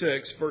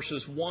 36,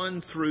 verses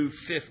 1 through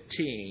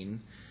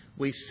 15,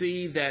 we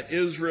see that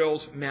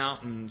Israel's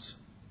mountains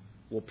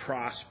will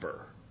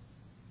prosper.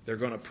 They're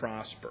going to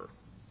prosper.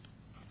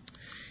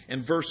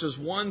 In verses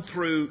 1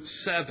 through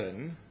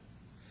 7,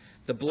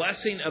 the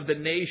blessing of the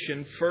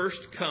nation first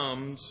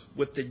comes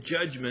with the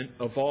judgment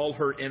of all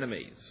her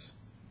enemies.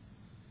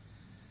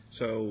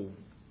 So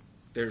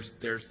there's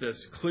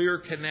this clear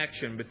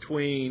connection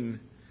between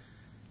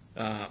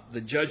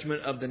the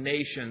judgment of the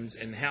nations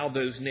and how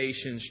those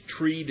nations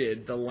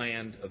treated the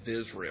land of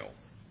Israel.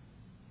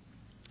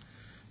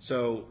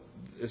 So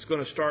it's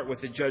going to start with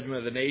the judgment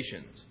of the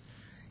nations.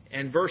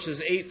 And verses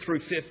 8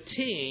 through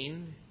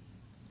 15,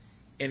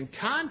 in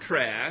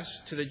contrast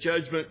to the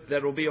judgment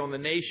that will be on the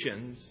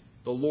nations,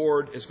 the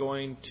Lord is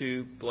going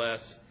to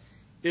bless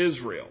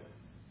Israel.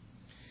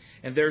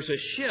 And there's a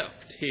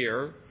shift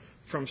here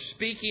from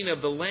speaking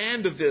of the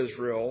land of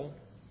Israel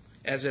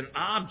as an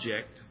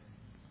object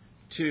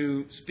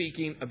to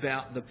speaking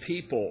about the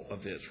people of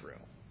Israel.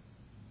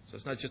 So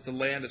it's not just the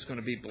land that's going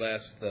to be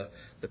blessed,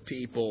 the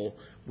people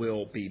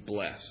will be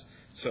blessed.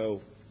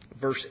 So,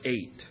 verse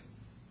 8.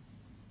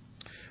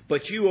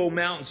 But you, O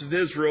mountains of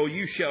Israel,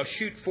 you shall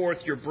shoot forth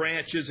your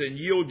branches and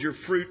yield your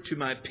fruit to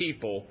my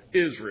people,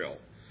 Israel.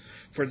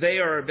 For they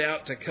are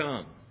about to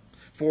come.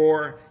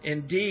 For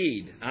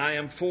indeed, I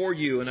am for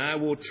you, and I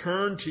will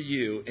turn to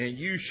you, and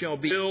you shall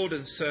be filled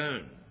and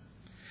sown.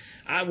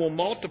 I will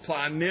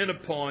multiply men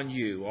upon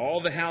you,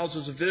 all the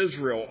houses of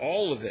Israel,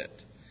 all of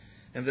it.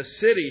 And the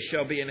city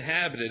shall be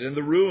inhabited, and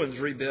the ruins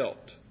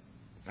rebuilt.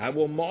 I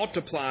will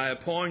multiply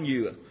upon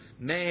you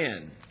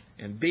man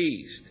and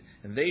beast,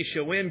 and they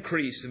shall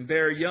increase and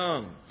bear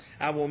young.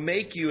 I will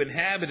make you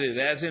inhabited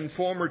as in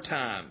former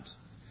times,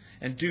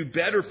 and do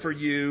better for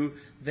you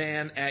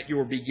than at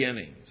your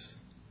beginnings.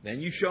 Then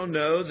you shall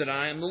know that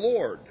I am the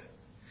Lord.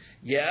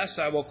 Yes,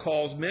 I will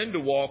cause men to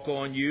walk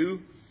on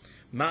you,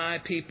 my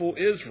people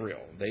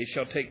Israel. They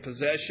shall take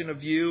possession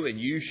of you, and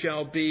you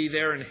shall be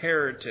their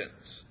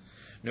inheritance.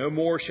 No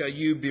more shall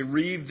you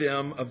bereave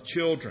them of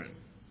children.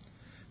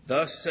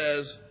 Thus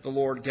says the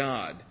Lord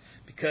God,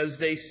 because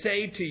they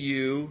say to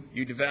you,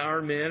 you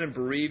devour men and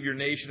bereave your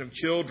nation of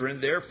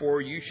children,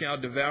 therefore you shall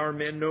devour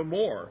men no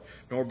more,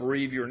 nor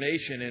bereave your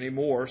nation any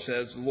more,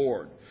 says the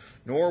Lord.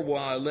 Nor will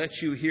I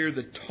let you hear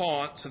the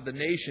taunts of the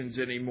nations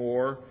any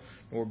more,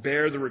 nor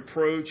bear the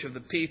reproach of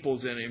the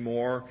peoples any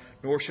more,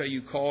 nor shall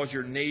you cause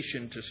your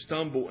nation to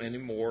stumble any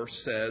more,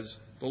 says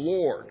the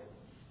Lord.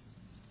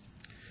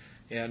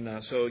 And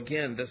so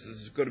again, this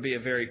is going to be a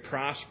very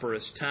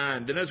prosperous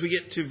time. Then as we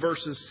get to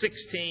verses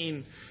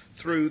 16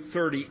 through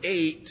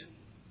 38,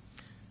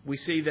 we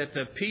see that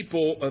the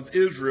people of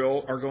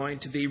Israel are going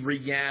to be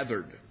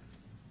regathered.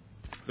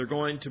 They're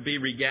going to be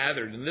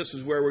regathered. And this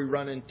is where we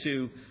run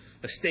into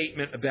a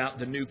statement about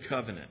the new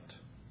covenant.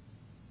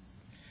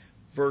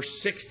 Verse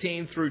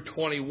 16 through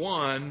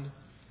 21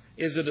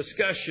 is a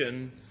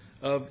discussion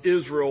of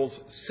Israel's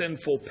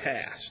sinful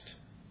past.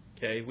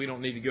 Okay, we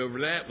don't need to go over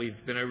that. We've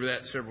been over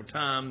that several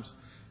times.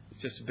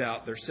 It's just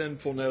about their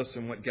sinfulness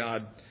and what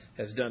God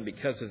has done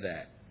because of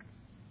that.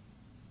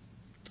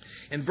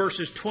 In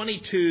verses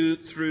 22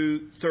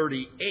 through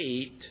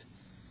 38,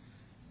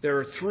 there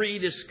are three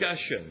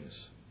discussions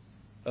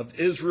of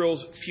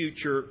Israel's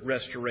future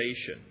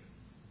restoration.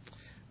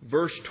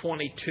 Verse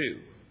 22,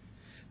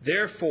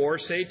 therefore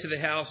say to the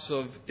house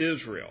of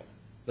Israel,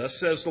 thus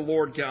says the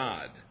Lord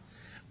God,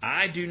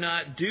 I do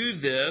not do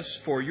this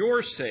for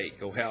your sake,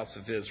 O house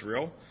of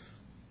Israel,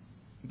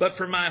 but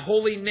for my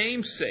holy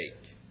name's sake,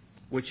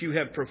 which you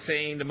have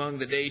profaned among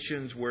the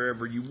nations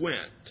wherever you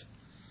went.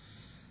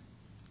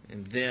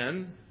 And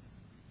then,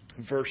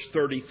 verse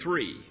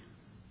 33.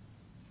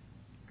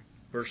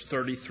 Verse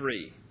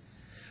 33.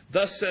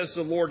 Thus says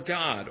the Lord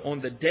God,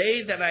 on the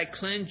day that I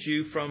cleanse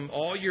you from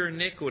all your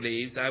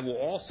iniquities, I will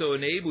also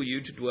enable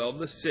you to dwell in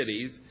the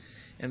cities,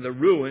 and the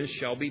ruins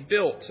shall be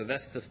built. So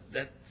that's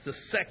the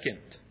second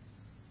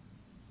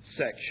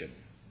section.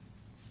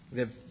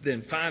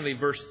 Then finally,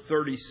 verse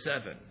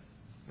 37.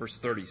 Verse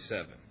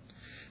 37.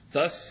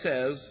 Thus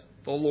says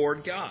the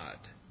Lord God,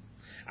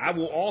 I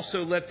will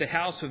also let the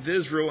house of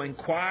Israel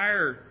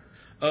inquire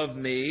of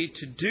me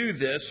to do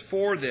this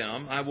for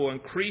them. I will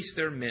increase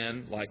their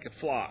men like a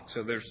flock.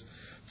 So there's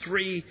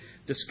three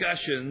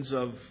discussions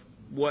of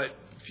what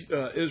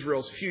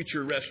Israel's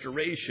future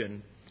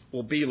restoration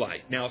will be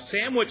like. Now,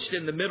 sandwiched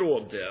in the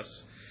middle of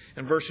this,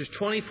 in verses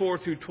 24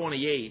 through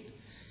 28,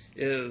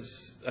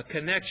 is a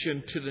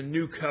connection to the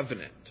new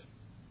covenant.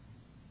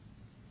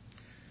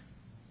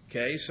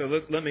 Okay, so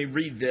let me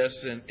read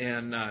this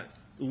and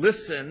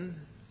listen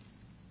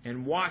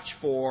and watch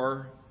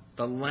for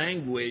the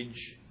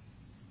language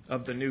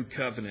of the new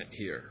covenant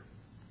here.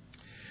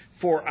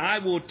 For I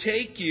will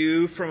take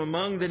you from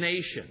among the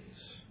nations,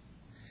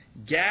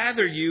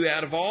 gather you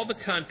out of all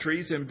the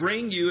countries, and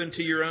bring you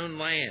into your own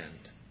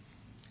land.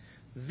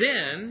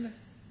 Then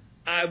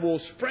I will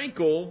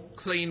sprinkle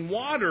clean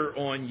water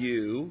on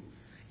you,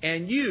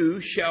 and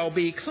you shall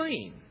be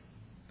clean.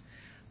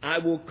 I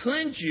will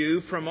cleanse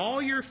you from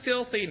all your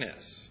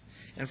filthiness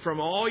and from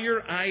all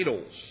your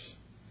idols.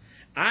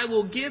 I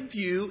will give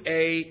you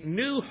a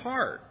new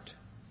heart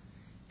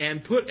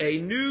and put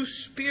a new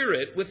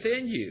spirit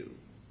within you.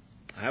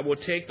 I will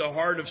take the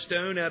heart of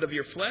stone out of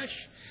your flesh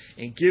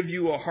and give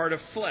you a heart of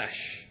flesh.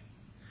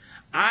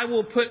 I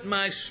will put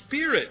my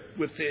spirit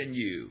within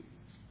you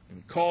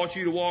and cause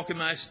you to walk in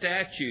my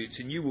statutes,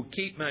 and you will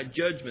keep my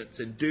judgments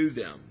and do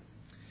them.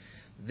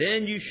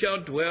 Then you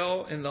shall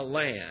dwell in the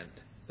land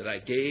that I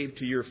gave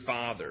to your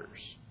fathers.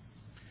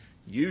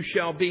 You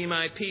shall be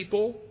my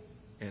people,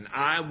 and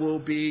I will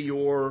be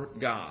your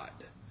God.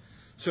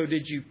 So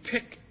did you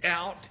pick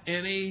out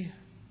any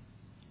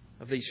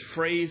of these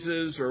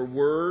phrases or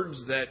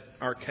words that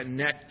are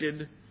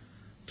connected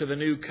to the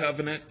new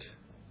covenant?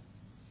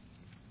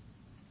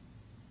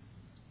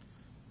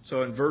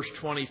 So in verse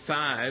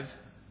 25,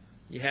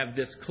 you have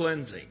this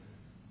cleansing.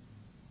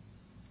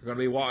 You're going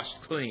to be washed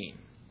clean.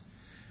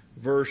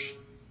 Verse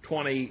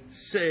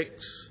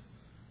 26,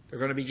 they're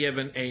going to be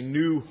given a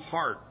new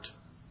heart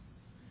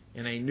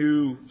and a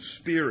new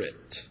spirit.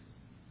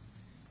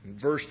 In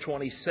verse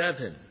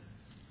 27,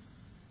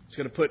 it's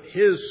going to put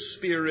His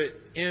Spirit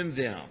in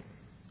them.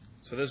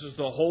 So this is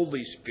the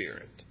Holy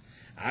Spirit.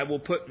 I will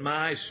put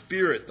my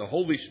Spirit, the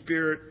Holy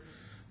Spirit,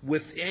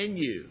 within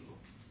you,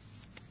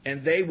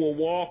 and they will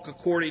walk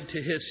according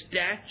to His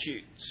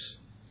statutes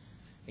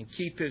and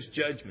keep His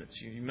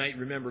judgments. You might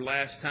remember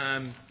last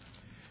time,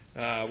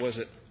 was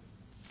it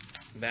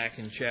back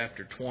in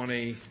chapter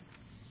 20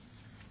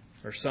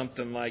 or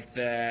something like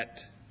that?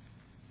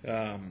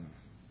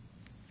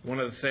 One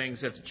of the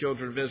things that the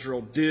children of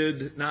Israel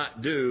did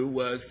not do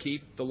was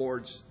keep the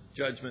Lord's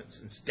judgments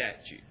and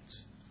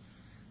statutes.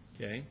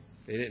 Okay?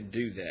 They didn't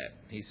do that.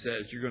 He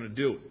says, you're going to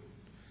do it.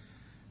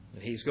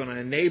 And He's going to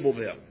enable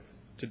them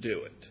to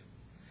do it.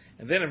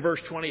 And then in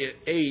verse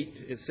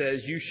 28, it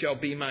says, "You shall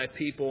be my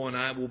people, and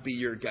I will be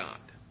your God."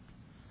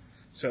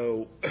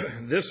 So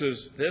this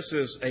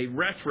is a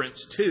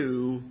reference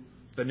to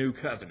the new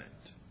covenant.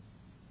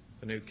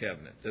 The new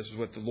covenant. This is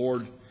what the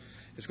Lord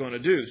is going to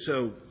do.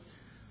 So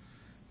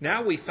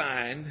now we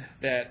find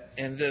that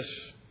in this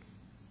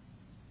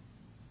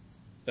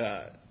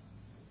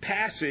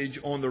passage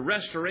on the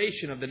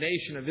restoration of the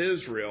nation of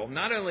Israel,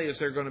 not only is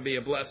there going to be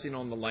a blessing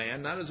on the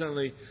land, not is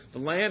only the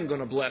land going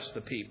to bless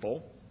the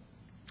people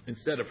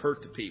instead of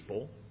hurt the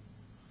people,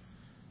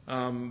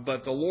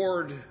 but the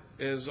Lord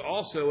is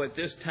also at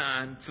this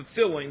time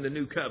fulfilling the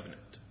new covenant.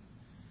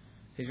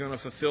 He's going to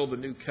fulfill the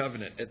new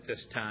covenant at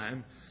this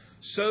time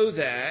so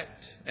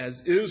that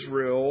as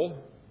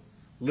Israel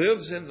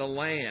lives in the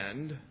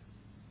land,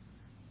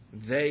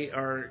 they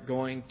are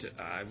going to,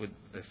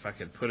 if I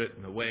could put it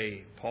in the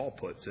way Paul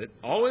puts it,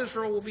 all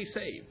Israel will be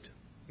saved.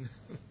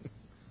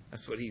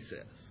 That's what he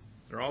says.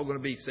 They're all going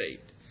to be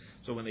saved.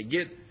 So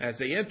as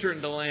they enter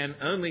into the land,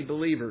 only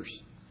believers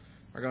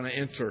are going to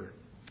enter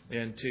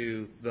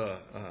into the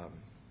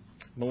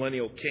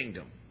millennial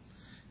kingdom.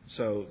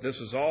 So this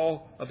is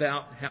all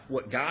about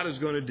what God is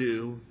going to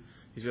do.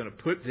 He's going to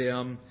put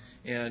them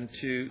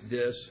into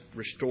this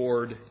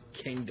restored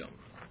kingdom.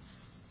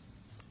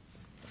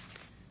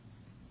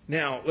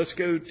 Now, let's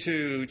go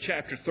to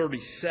chapter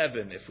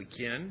 37, if we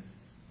can.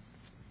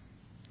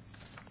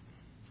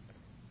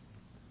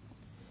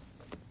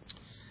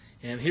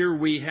 And here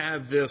we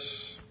have this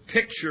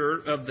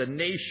picture of the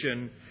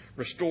nation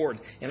restored.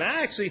 And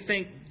I actually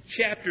think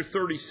chapter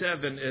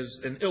 37 is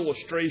an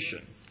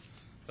illustration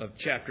of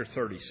chapter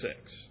 36.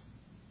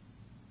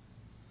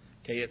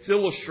 Okay, it's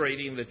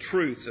illustrating the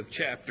truth of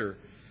chapter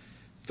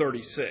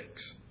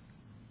 36.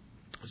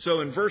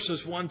 So in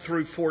verses 1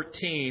 through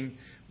 14,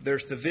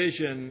 there's the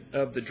vision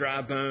of the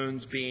dry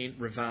bones being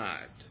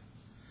revived.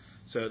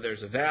 So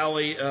there's a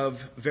valley of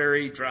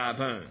very dry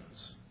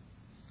bones.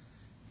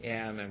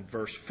 And in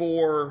verse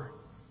 4,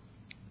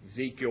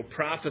 Ezekiel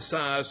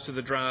prophesies to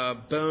the dry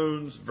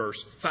bones.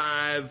 Verse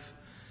 5,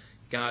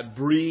 God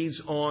breathes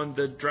on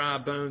the dry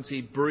bones.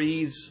 He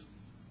breathes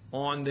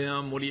on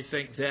them. What do you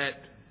think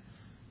that?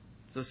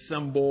 It's a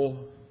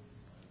symbol.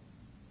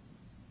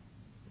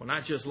 Well,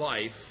 not just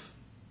life.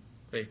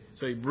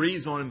 So he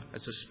breathes on them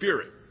as a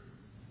spirit.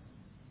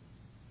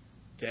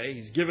 Okay,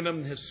 he's given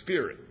them his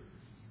spirit.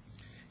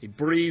 He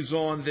breathes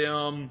on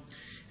them.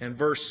 And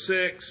verse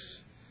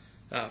 6,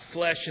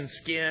 flesh and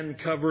skin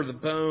cover the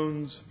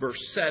bones. Verse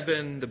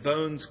 7, the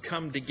bones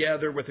come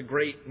together with a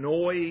great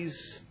noise.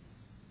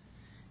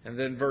 And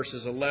then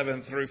verses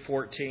 11 through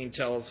 14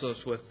 tells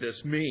us what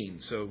this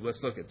means. So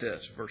let's look at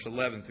this. Verse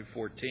 11 through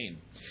 14.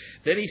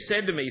 Then he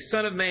said to me,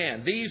 "Son of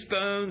man, these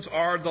bones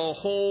are the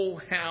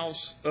whole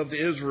house of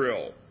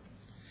Israel.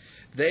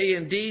 They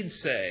indeed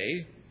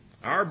say,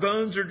 'Our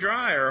bones are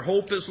dry, our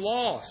hope is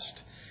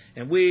lost,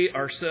 and we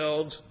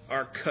ourselves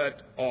are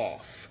cut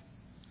off.'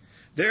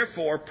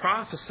 Therefore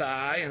prophesy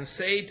and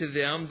say to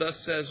them, 'Thus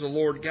says the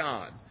Lord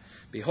God,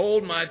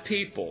 Behold my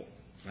people,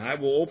 I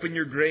will open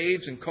your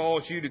graves and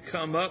cause you to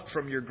come up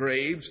from your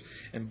graves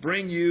and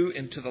bring you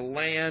into the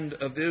land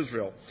of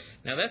Israel.'"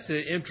 Now that's an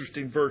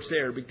interesting verse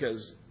there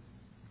because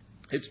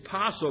it's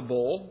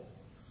possible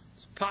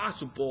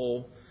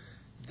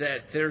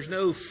that there's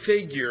no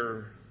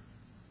figure.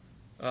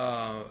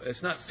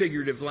 It's not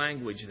figurative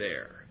language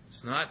there.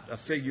 It's not a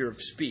figure of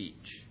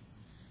speech.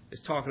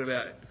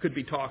 Could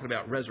be talking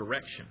about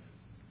resurrection.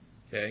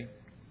 Okay?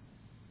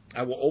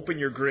 "I will open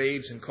your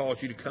graves and cause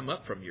you to come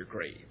up from your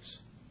graves."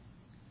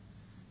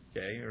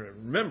 Okay?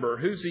 Remember,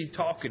 who's he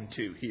talking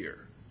to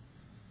here?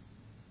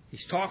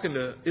 He's talking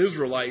to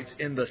Israelites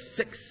in the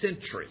 6th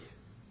century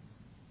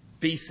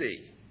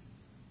BC.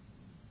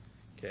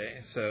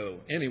 Okay?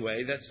 So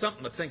anyway, that's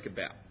something to think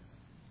about.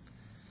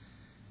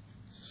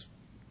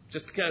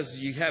 Just because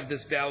you have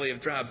this valley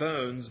of dry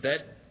bones,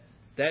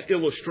 that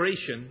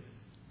illustration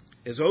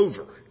is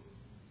over.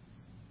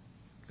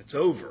 It's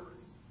over.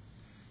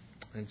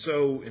 And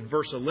so in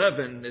verse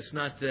 11, it's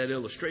not that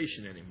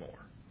illustration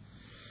anymore.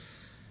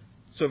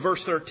 So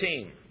verse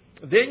 13,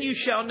 "Then you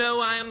shall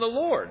know I am the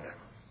Lord,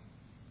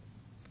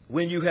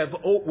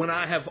 when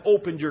I have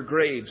opened your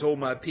graves, O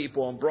my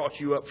people, and brought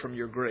you up from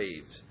your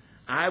graves.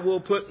 I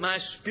will put my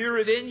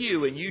spirit in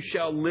you, and you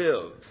shall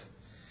live.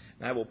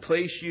 And I will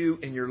place you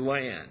in your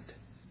land.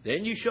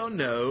 Then you shall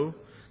know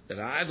that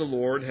I, the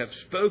Lord, have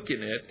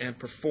spoken it and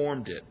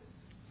performed it,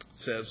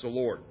 says the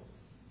Lord."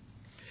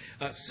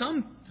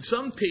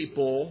 Some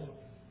people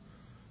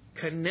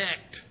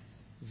connect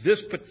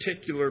this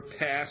particular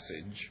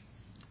passage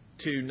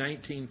to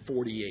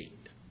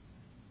 1948.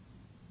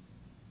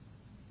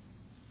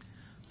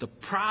 The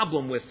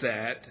problem with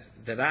that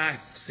I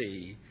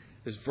see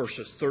is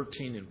verses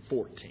 13 and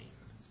 14.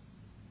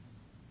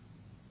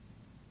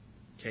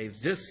 Okay,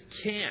 this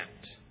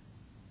can't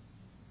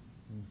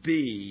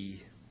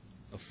be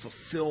a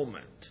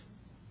fulfillment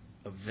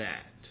of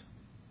that.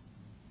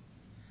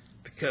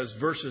 Because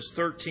verses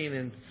 13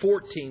 and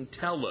 14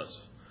 tell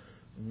us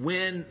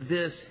when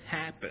this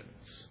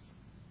happens,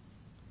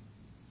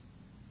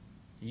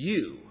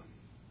 you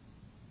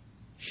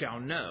shall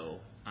know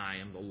I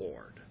am the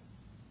Lord.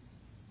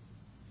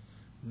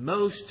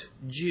 Most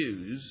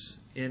Jews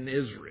in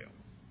Israel.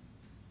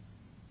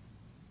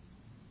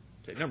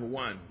 Okay, number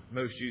one,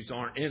 most Jews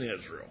aren't in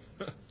Israel.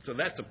 So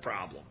that's a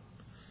problem.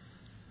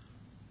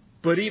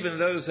 But even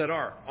those that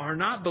are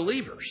not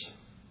believers.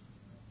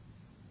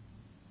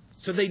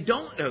 So they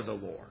don't know the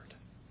Lord.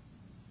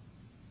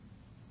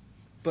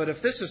 But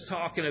if this is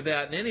talking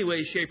about in any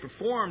way, shape, or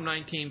form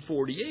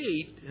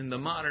 1948 in the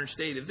modern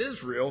state of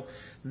Israel,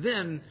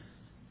 then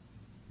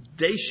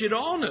they should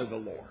all know the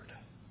Lord.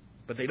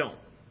 But they don't.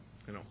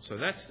 So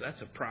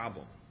that's a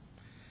problem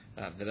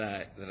that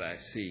I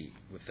see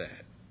with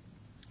that.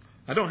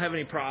 I don't have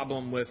any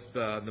problem with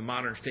the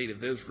modern state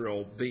of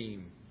Israel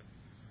being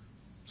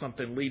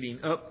something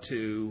leading up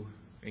to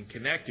and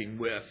connecting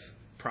with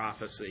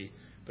prophecy,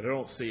 but I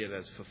don't see it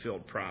as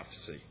fulfilled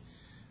prophecy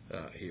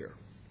here.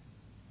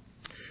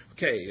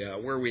 Okay,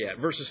 where are we at?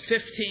 Verses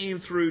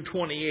 15 through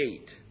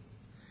 28.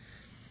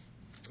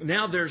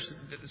 Now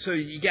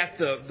you got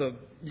the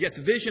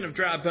vision of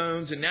dry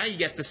bones, and now you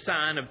get the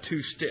sign of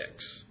two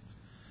sticks.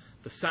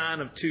 The sign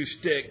of two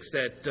sticks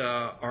that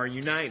are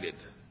united.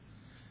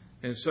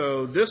 And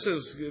so this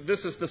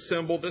is the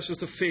symbol, this is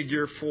the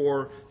figure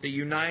for the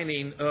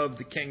uniting of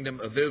the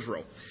kingdom of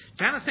Israel.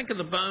 Kind of think of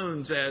the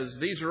bones as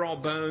these are all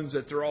bones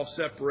that they're all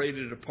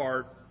separated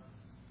apart.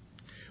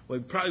 Well,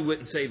 we probably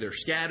wouldn't say they're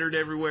scattered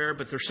everywhere,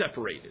 but they're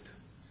separated.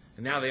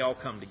 And now they all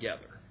come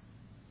together.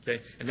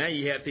 Okay? And now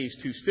you have these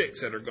two sticks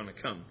that are going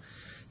to come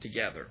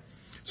together.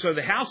 So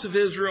the house of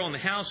Israel and the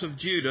house of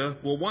Judah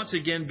will once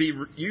again be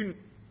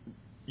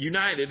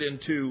united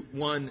into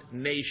one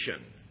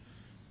nation.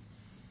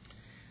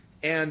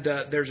 And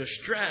there's a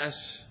stress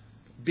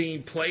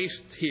being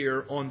placed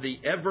here on the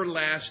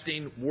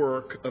everlasting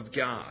work of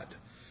God.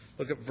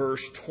 Look at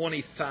verse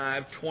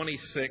 25,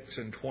 26,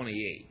 and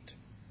 28.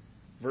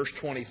 Verse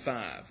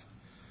 25.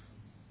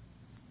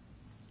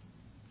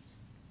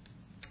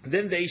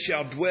 Then they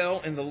shall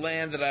dwell in the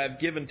land that I have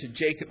given to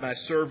Jacob my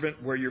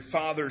servant, where your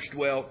fathers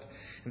dwelt.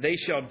 And they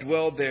shall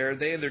dwell there,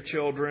 they and their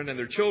children and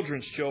their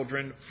children's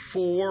children,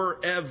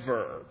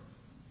 forever.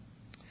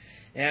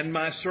 And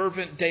my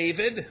servant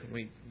David,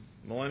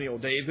 millennial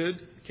David,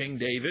 King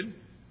David,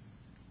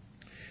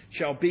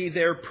 shall be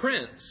their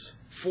prince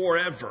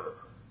forever.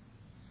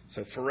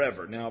 So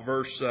forever. Now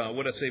verse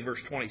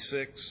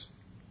 26.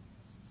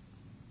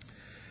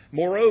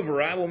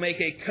 Moreover, I will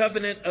make a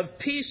covenant of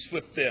peace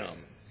with them,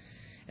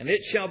 and it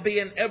shall be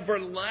an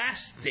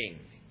everlasting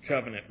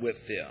covenant with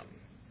them.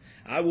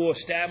 I will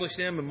establish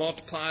them and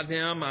multiply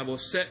them. I will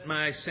set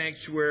my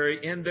sanctuary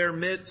in their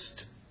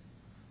midst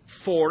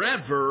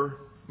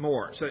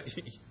forevermore. So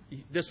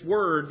this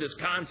word, this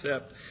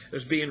concept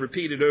is being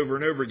repeated over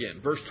and over again.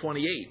 Verse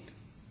 28.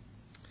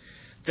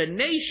 The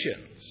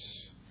nations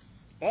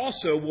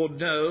also will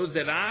know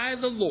that I,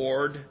 the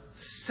Lord,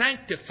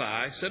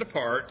 sanctify, set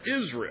apart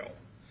Israel,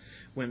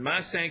 when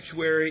my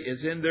sanctuary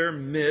is in their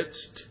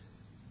midst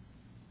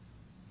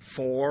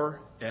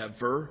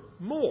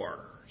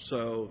forevermore.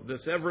 So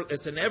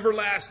it's an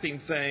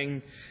everlasting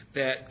thing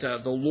that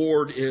the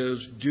Lord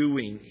is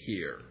doing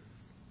here.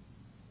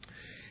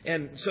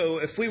 And so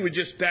if we would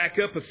just back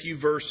up a few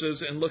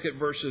verses and look at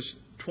verses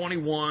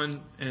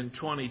 21 and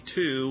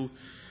 22,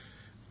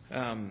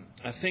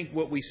 I think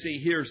what we see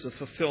here is the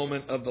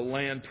fulfillment of the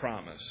land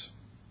promise.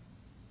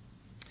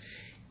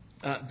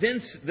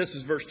 Then, this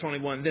is verse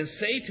 21, then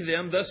say to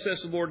them, thus says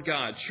the Lord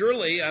God,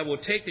 surely I will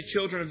take the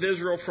children of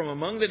Israel from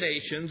among the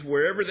nations,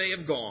 wherever they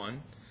have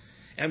gone,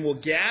 and will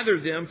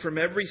gather them from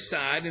every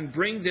side and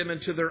bring them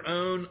into their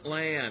own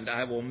land.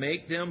 I will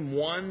make them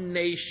one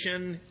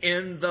nation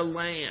in the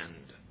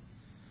land,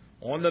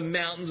 on the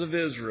mountains of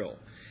Israel,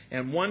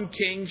 and one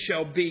king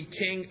shall be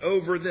king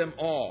over them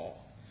all.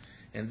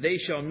 And they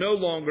shall no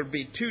longer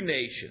be two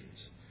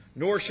nations,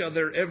 nor shall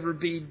there ever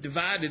be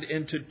divided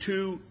into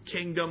two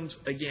kingdoms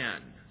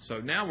again. So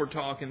now we're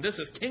talking, this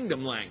is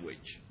kingdom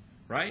language,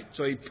 right?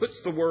 So he puts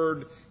the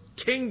word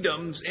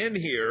kingdoms in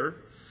here,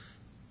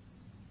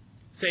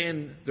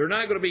 saying they're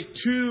not going to be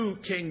two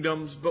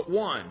kingdoms, but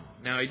one.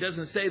 Now, he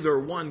doesn't say they're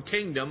one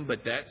kingdom, but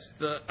that's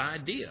the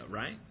idea,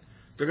 right?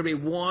 They're going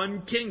to be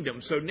one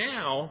kingdom. So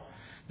now,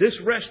 this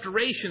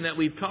restoration that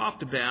we've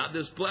talked about,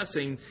 this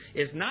blessing,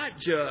 is not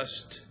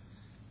just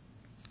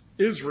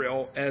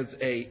Israel as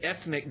a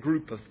ethnic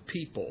group of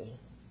people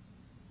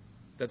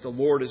that the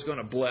Lord is going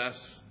to bless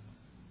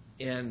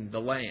in the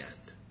land.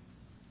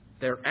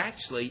 They're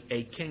actually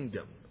a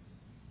kingdom.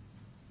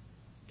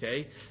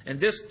 Okay? And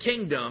this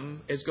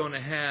kingdom is going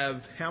to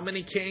have how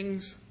many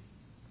kings?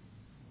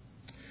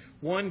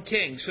 One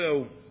king.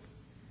 So,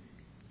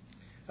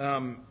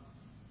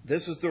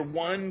 this is the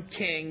one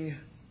king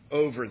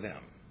over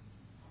them.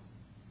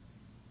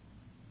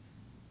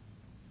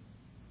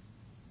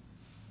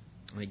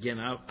 And again,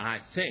 I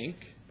think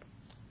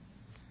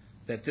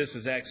that this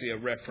is actually a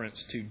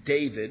reference to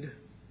David,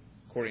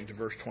 according to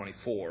verse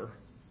 24.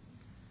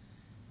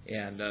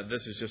 And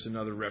this is just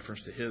another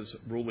reference to his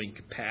ruling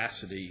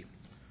capacity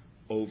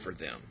over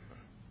them.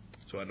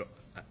 So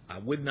I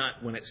would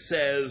not, when it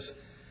says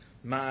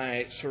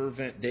my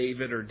servant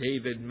David or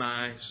David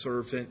my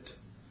servant.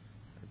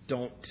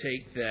 Don't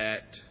take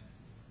that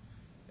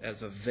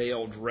as a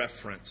veiled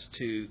reference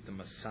to the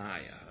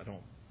Messiah. I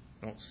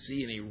don't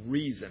see any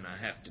reason I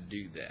have to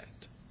do that.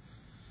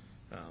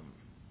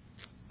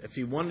 If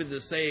he wanted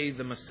to say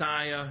the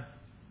Messiah,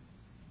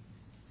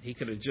 he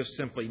could have just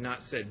simply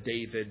not said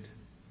David,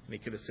 and he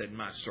could have said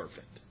my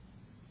servant.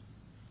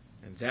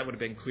 And that would have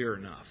been clear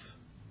enough.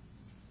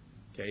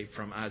 Okay,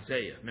 from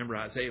Isaiah. Remember,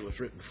 Isaiah was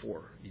written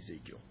before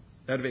Ezekiel.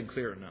 That would have been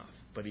clear enough.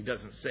 But he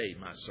doesn't say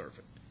my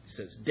servant. He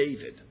says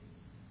David,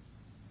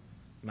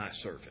 my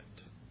servant.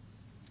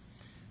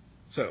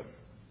 So,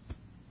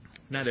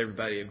 not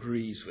everybody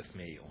agrees with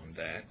me on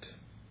that.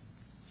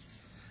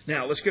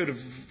 Now, let's go to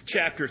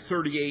chapter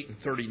 38 and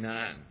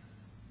 39.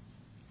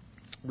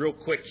 Real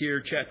quick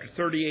here, chapter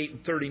 38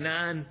 and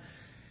 39.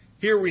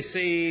 Here we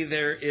see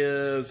there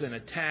is an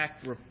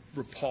attack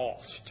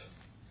repulsed.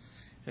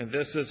 And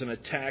this is an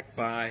attack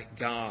by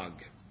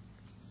Gog.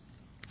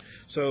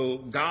 So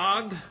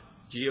Gog,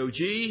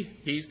 G-O-G,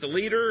 he's the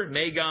leader.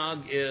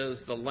 Magog is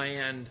the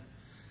land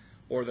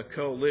or the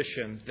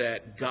coalition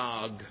that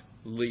Gog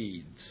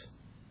leads.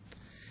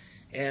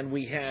 And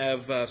we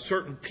have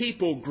certain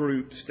people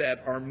groups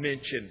that are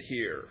mentioned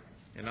here.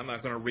 And I'm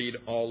not going to read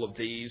all of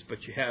these,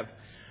 but you have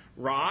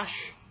Rosh,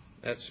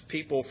 that's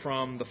people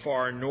from the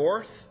far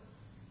north.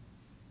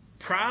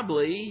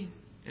 Probably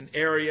an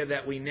area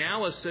that we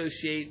now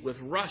associate with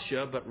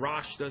Russia, but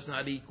Rosh does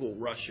not equal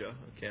Russia,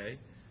 okay?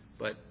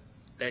 But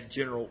that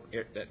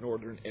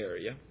northern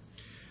area.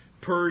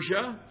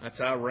 Persia, that's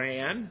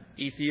Iran.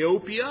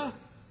 Ethiopia,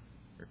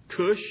 or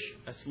Cush,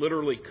 that's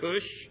literally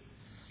Cush.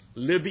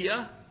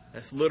 Libya,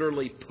 that's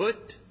literally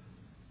Put,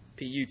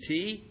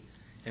 P-U-T.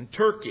 And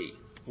Turkey,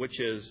 which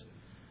is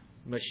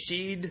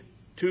Mashid,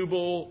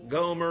 Tubal,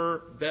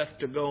 Gomer, Beth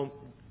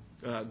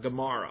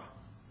Gomorrah.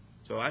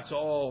 So that's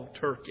all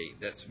Turkey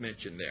that's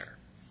mentioned there.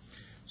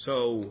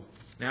 So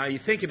now you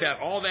think about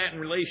all that in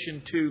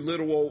relation to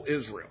little old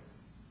Israel.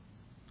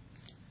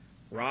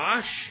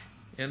 Rosh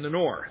in the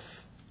north.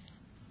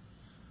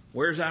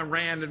 Where's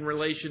Iran in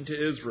relation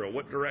to Israel?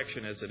 What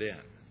direction is it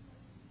in?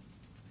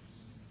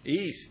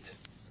 East.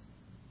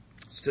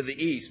 It's to the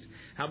east.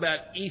 How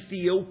about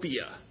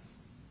Ethiopia?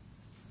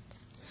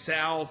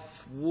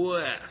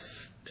 Southwest.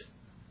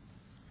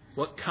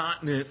 What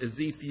continent is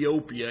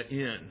Ethiopia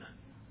in?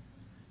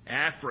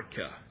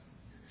 Africa.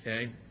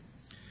 Okay.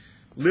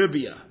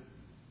 Libya.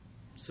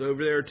 It's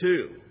over there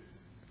too.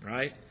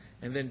 Right?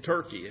 And then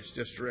Turkey is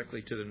just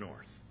directly to the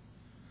north.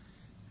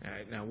 All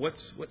right. Now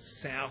what's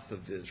south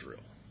of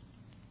Israel?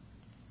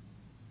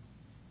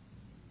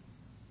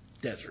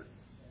 Desert.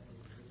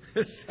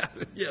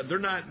 Yeah, they're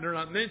not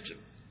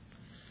mentioned.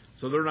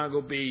 So they're not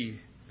going to be,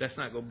 that's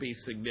not going to be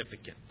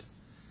significant.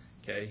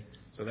 Okay?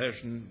 So there's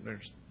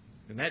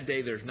in that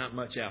day there's not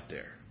much out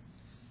there.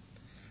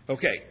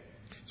 Okay.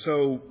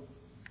 So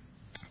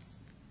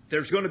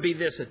there's going to be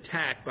this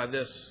attack by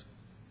this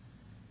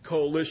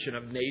coalition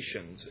of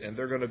nations, and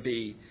they're going to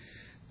be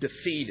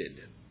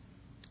defeated.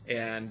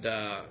 And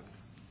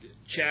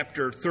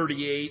chapter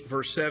 38,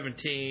 verse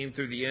 17,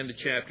 through the end of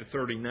chapter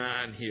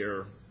 39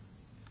 here,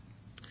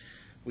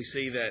 we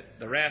see that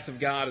the wrath of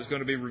God is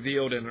going to be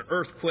revealed in an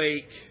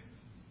earthquake.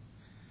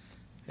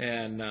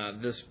 And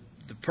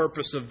the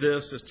purpose of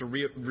this is to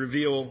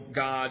reveal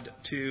God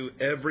to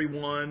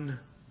everyone.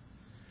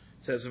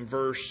 It says in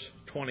verse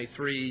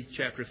 23,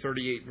 chapter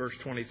 38, verse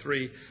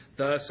 23,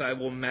 thus I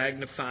will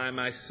magnify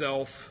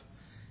myself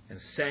and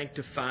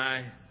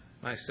sanctify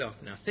myself.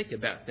 Now think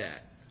about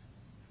that.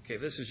 Okay,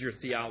 this is your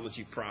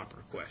theology proper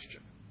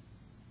question.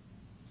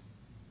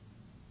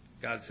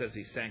 God says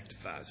He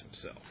sanctifies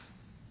Himself.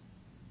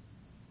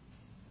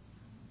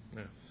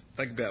 Now,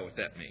 think about what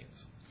that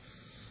means.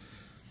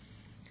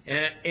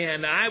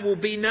 And I will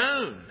be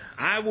known.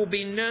 I will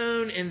be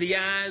known in the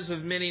eyes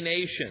of many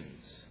nations.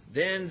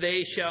 Then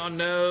they shall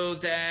know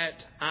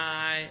that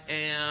I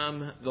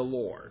am the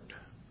Lord.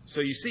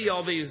 So you see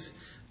all these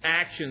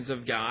actions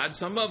of God.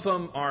 Some of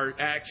them are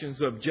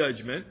actions of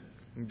judgment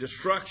and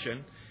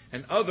destruction,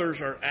 and others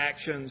are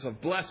actions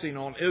of blessing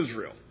on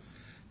Israel.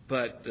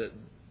 But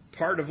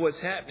part of what's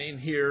happening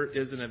here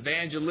is an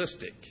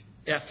evangelistic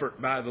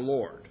effort by the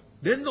Lord.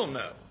 Then they'll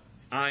know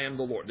I am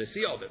the Lord. They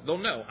see all that. They'll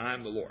know I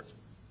am the Lord.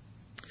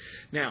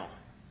 Now,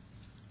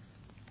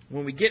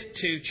 when we get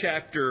to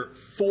chapter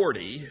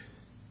 40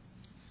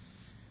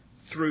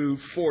 through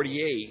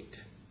 48,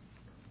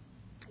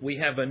 we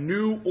have a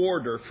new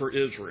order for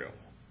Israel.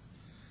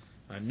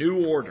 A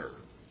new order.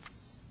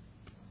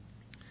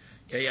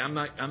 Okay, I'm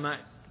not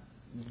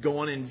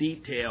going in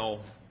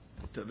detail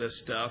to this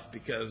stuff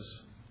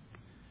because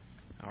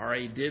I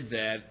already did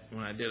that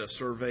when I did a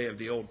survey of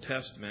the Old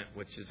Testament,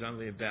 which is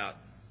only about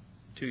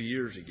 2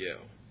 years ago.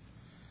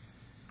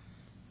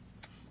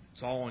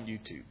 It's all on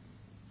YouTube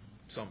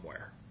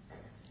somewhere.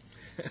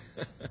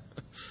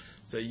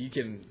 So you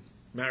can,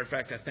 matter of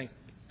fact, I think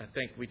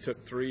we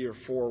took 3 or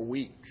 4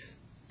 weeks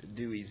to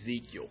do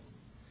Ezekiel.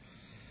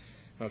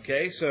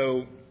 Okay,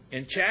 so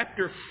in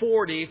chapter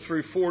 40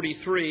 through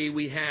 43,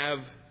 we have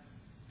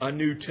a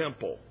new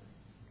temple.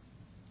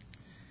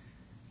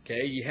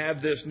 Okay, you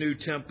have this new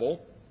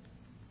temple,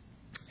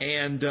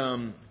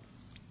 and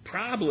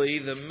probably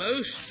the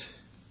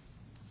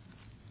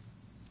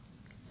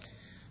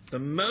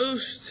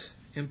most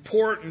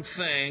important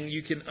thing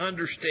you can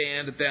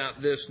understand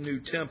about this new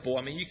temple,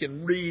 I mean, you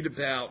can read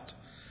about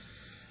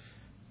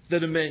the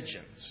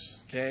dimensions.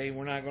 Okay,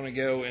 we're not going to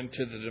go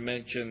into the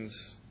dimensions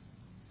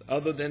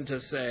other than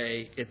to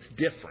say it's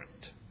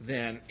different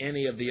than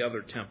any of the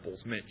other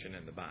temples mentioned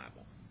in the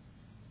Bible.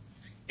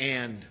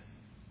 And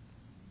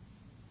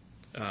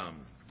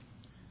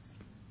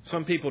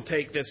some people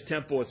take this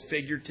temple as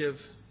figurative.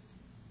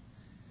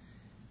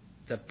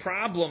 The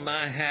problem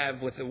I have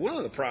with it, one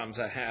of the problems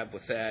I have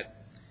with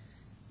that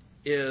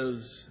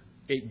is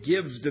it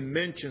gives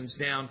dimensions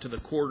down to the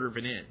quarter of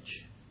an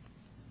inch.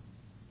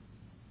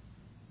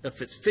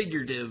 If it's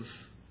figurative,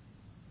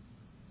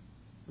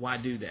 why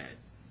do that?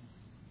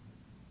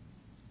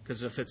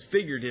 Because if it's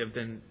figurative,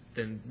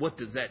 then what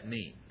does that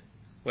mean?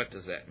 What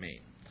does that mean?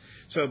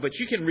 So, but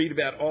you can read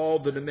about all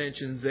the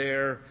dimensions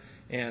there,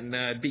 and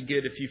it'd be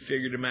good if you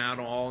figured them out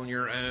all on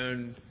your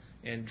own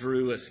and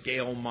drew a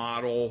scale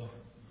model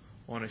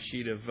on a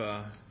sheet of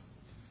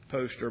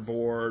poster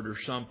board or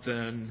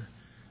something.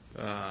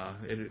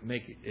 It'd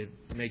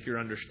make your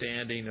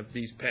understanding of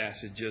these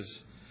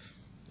passages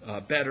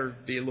better,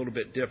 be a little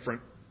bit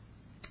different.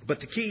 But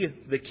the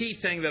key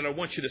thing that I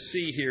want you to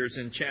see here is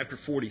in chapter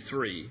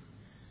 43.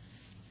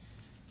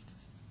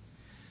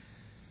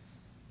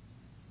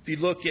 If you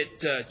look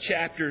at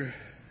chapter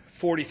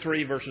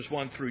 43, verses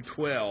 1 through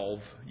 12,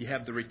 you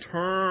have the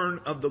return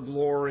of the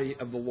glory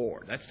of the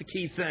Lord. That's the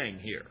key thing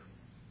here.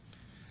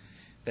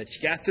 That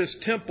you got this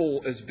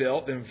temple is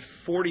built in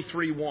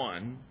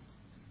 43:1.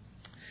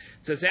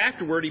 It says,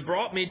 afterward, he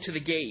brought me to the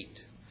gate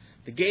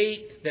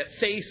that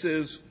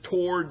faces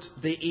towards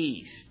the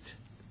east.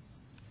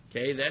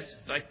 Okay, that's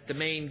like the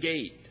main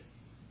gate.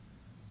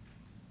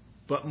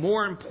 But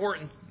more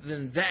important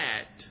than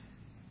that,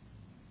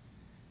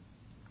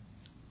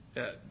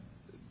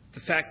 the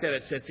fact that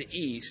it's at the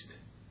east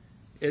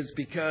is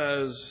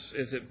because,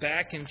 is it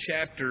back in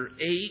chapter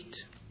 8?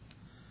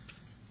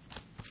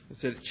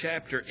 Is it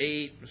chapter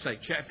 8? It's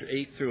like chapter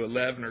 8 through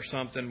 11 or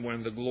something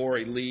when the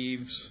glory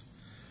leaves.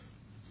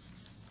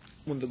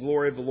 When the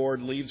glory of the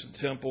Lord leaves the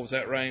temple, is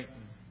that right?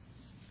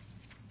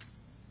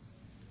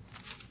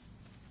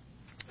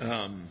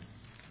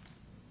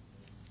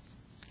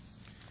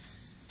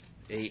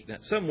 8,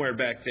 somewhere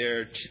back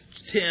there,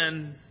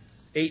 10,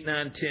 8,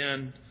 9,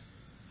 10.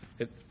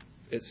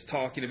 It's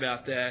talking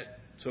about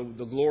that. So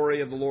the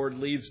glory of the Lord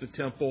leaves the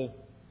temple.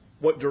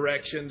 What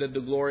direction did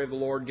the glory of the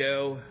Lord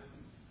go?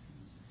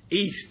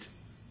 East.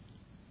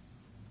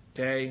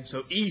 Okay,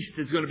 so east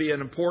is going to be an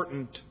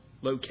important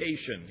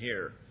location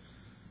here.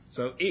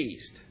 So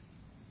east.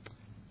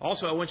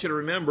 Also, I want you to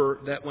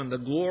remember that when the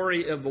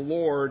glory of the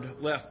Lord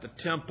left the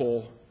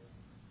temple,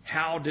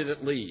 how did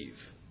it leave?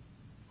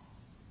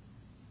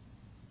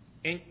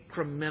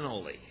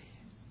 Incrementally.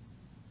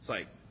 It's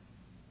like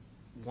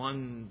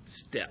one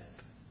step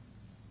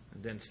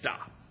and then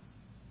stop.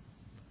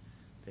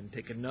 Then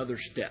take another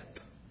step,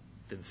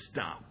 then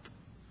stop.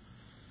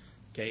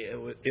 Okay,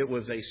 it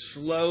was a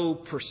slow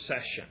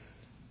procession,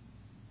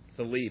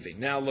 the leaving.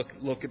 Now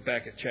look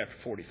back at chapter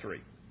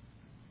 43,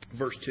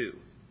 verse 2.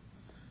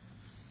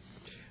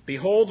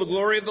 Behold, the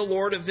glory of the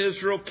Lord of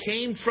Israel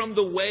came from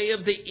the way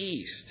of the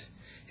east.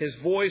 His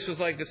voice was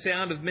like the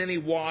sound of many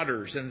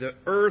waters, and the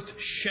earth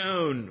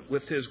shone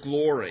with his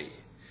glory.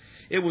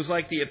 It was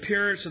like the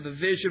appearance of the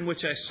vision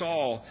which I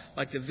saw,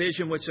 like the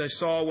vision which I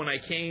saw when I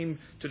came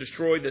to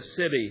destroy the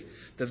city.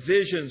 The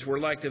visions were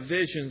like the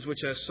visions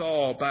which I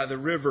saw by the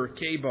river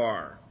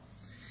Kebar.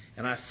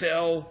 And I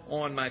fell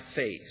on my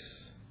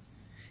face.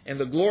 And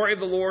the glory of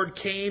the Lord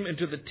came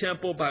into the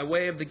temple by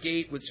way of the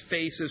gate which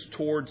faces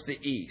towards the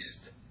east.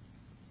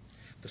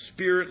 The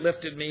Spirit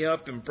lifted me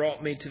up and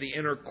brought me to the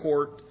inner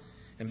court.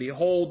 And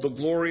behold, the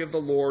glory of the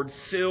Lord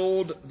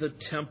filled the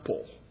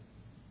temple.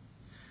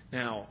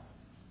 Now,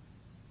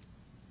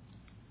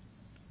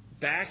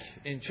 back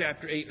in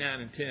chapter 8,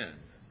 9, and 10,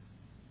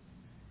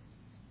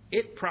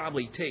 it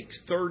probably takes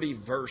 30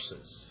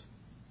 verses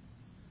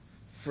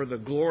for the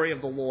glory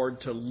of the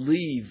Lord to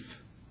leave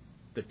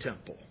the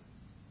temple,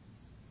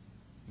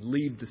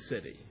 leave the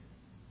city.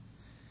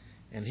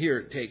 And here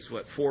it takes,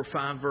 4 or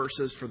 5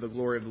 verses for the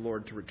glory of the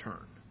Lord to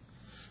return.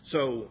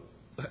 So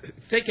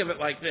think of it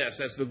like this.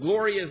 As the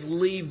glory is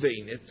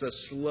leaving, it's a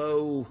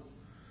slow,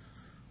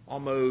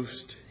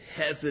 almost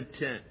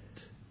hesitant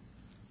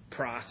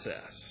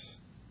process.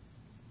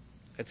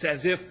 It's as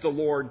if the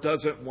Lord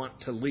doesn't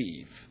want to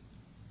leave.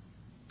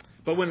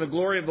 But when the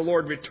glory of the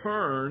Lord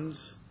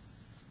returns,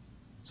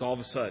 it's all of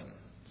a sudden.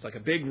 It's like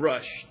a big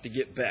rush to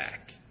get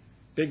back.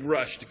 Big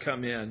rush to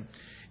come in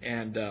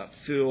and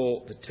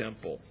fill the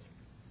temple.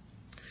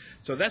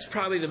 So that's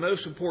probably the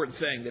most important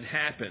thing that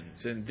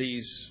happens in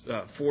these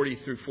 40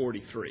 through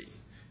 43.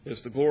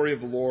 Is the glory of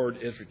the Lord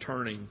is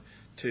returning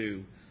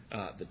to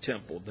the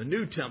temple. The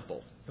new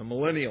temple, the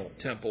millennial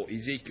temple,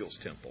 Ezekiel's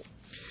temple.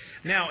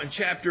 Now, in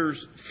chapters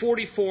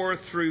 44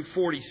 through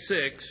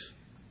 46,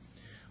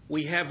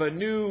 we have a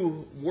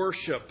new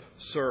worship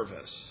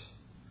service.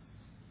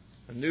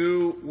 A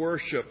new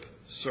worship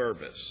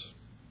service.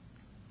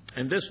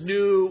 And this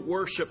new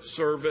worship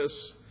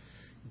service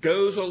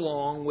goes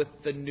along with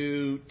the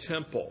new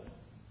temple.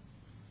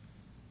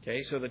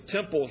 Okay, so the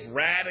temple is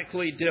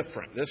radically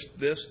different.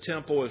 This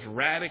temple is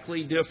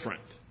radically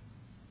different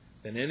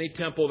than any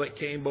temple that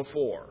came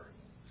before.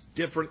 It's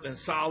different than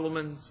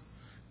Solomon's,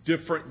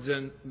 different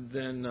than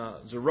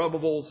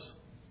Zerubbabel's,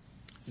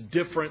 it's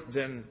different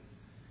than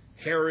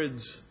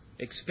Herod's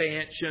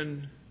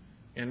expansion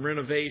and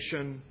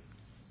renovation.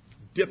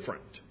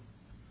 Different.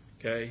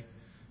 Okay?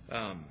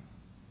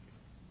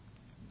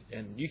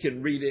 And you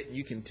can read it,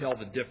 you can tell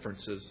the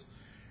differences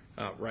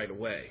right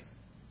away.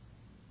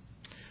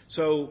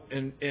 So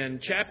in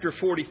chapter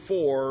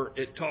 44,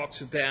 it talks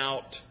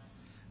about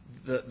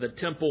the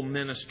temple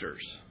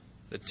ministers.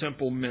 The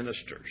temple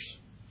ministers.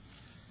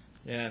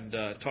 And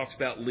talks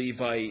about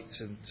Levites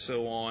and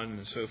so on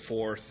and so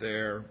forth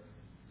there.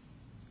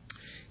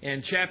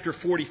 And chapter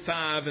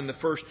 45, in the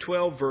first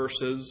 12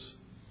 verses,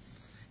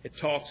 it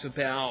talks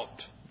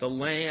about the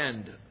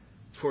land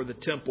for the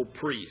temple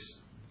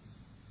priests.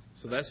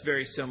 So that's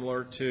very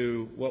similar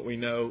to what we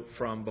know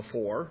from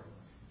before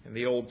in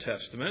the Old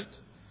Testament,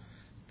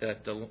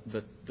 that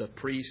the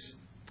priests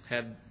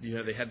had,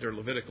 they had their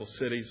Levitical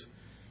cities.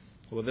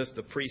 Well,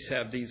 the priests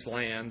have these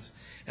lands.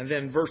 And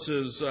then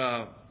verses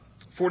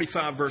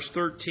 45, verse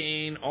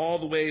 13, all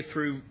the way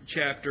through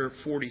chapter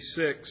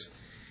 46,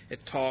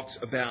 it talks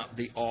about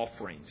the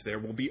offerings. There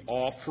will be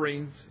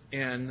offerings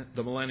in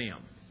the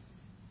millennium.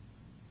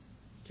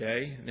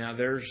 Okay, now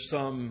there's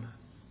some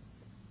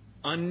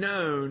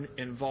unknown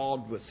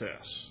involved with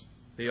this,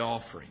 the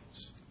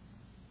offerings.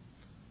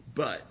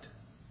 But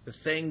the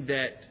thing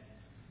that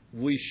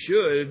we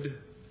should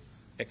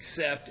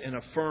accept and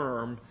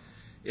affirm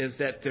is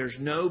that there's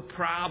no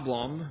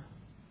problem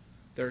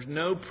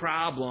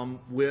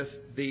with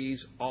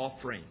these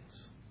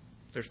offerings.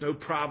 There's no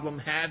problem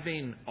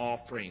having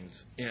offerings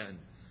in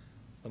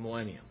the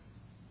millennium.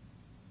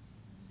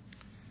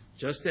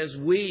 Just as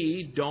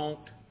we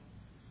don't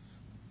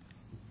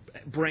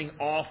bring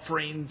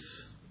offerings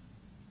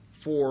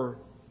for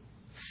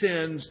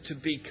sins to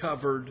be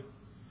covered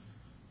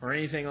or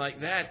anything like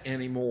that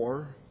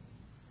anymore.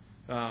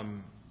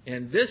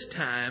 And this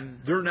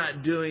time, they're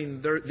not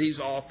doing these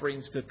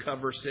offerings to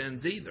cover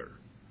sins either.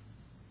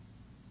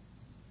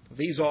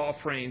 These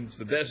offerings,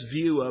 the best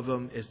view of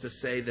them is to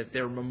say that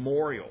they're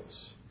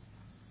memorials.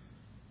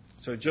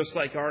 So just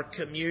like our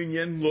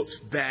communion looks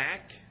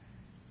back,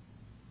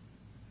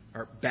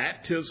 our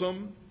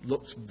baptism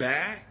looks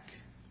back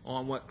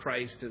on what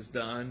Christ has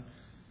done,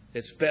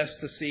 it's best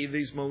to see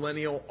these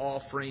millennial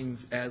offerings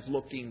as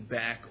looking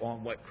back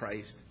on what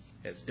Christ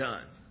has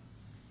done.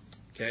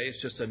 Okay,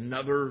 it's just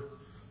another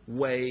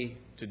way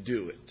to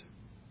do it.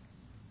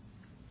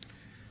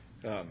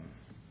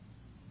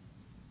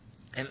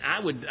 And I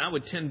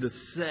would tend to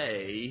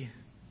say,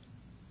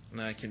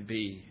 and I can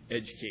be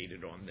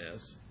educated on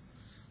this,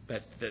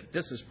 but that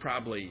this is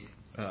probably,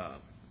 as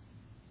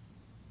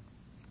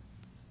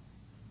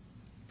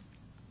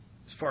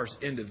far as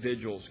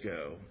individuals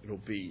go, it'll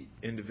be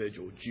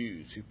individual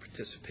Jews who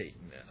participate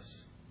in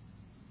this.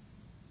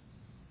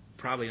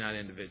 Probably not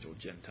individual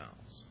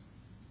Gentiles.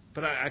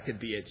 But I could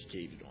be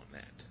educated on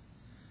that.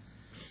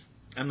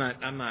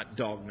 I'm not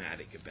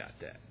dogmatic about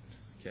that.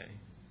 Okay?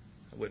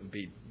 I wouldn't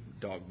be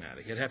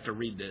dogmatic. I'd have to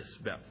read this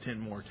about 10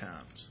 more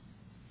times.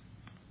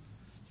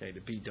 Okay, to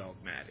be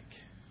dogmatic.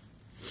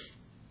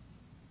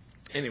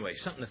 Anyway,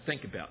 something to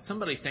think about.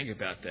 Somebody think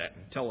about that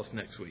and tell us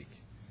next week.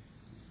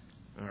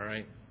 All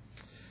right?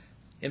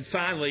 And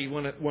finally,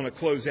 want to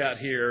close out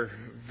here,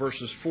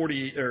 verses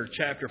 40 or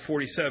chapter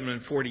 47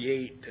 and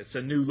 48. It's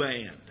a new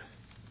land.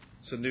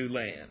 It's a new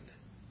land.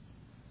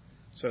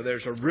 So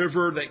there's a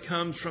river that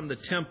comes from the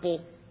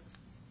temple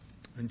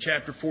in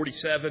chapter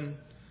 47.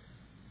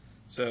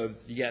 So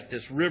you got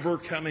this river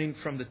coming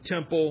from the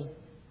temple.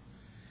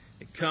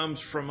 It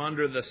comes from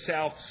under the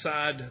south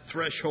side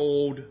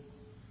threshold,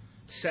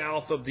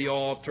 south of the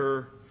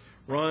altar,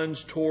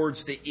 runs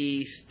towards the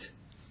east.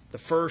 The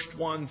first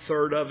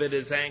 1/3 of it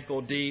is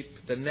ankle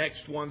deep. The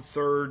next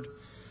 1/3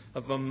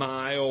 of a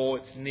mile,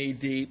 it's knee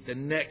deep. The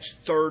next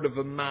 1/3 of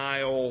a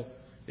mile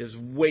is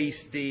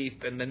waist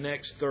deep. And the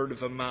next 1/3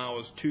 of a mile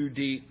is too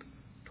deep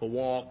to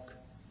walk,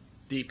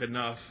 deep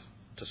enough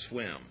to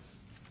swim.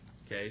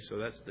 Okay, so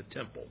that's the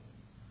temple.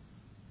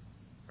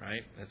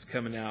 Right? That's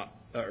coming out,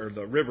 or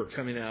the river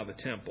coming out of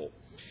the temple.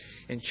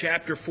 In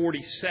chapter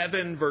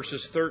 47,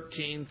 verses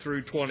 13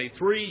 through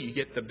 23, you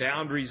get the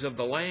boundaries of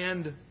the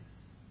land.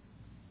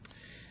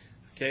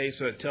 Okay,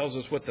 so it tells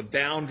us what the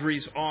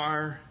boundaries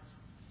are.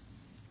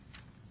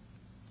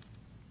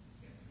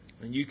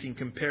 And you can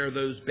compare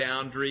those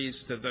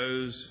boundaries to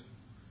those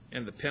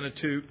in the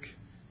Pentateuch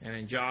and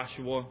in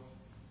Joshua.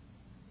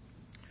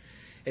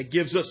 It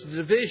gives us the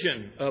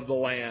division of the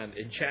land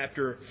in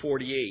chapter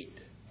 48.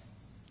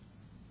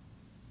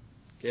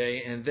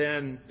 Okay, and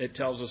then it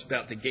tells us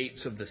about the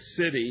gates of the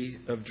city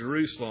of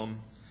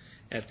Jerusalem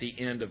at the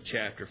end of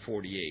chapter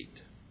 48.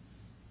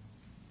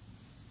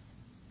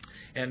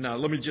 And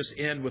let me just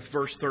end with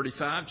verse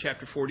 35,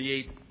 chapter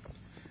 48,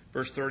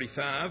 verse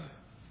 35.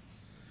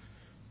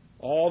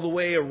 All the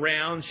way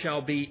around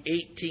shall be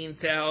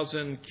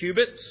 18,000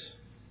 cubits,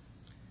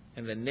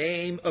 and the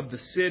name of the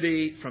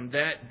city from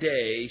that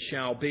day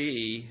shall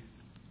be,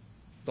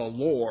 the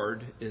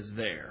Lord is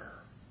there.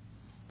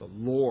 The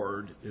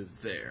Lord is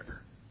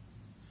there.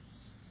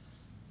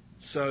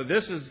 So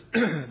this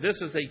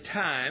is a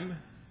time,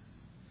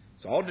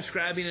 it's all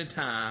describing a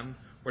time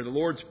where the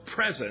Lord's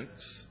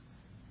presence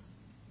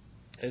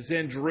is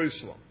in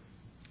Jerusalem.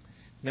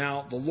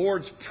 Now, the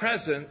Lord's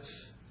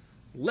presence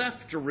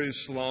left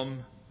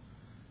Jerusalem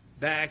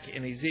back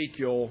in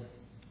Ezekiel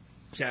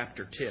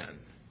chapter 10.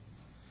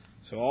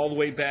 So all the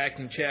way back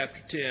in chapter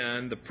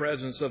 10, the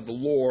presence of the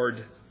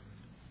Lord,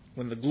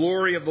 when the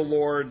glory of the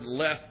Lord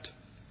left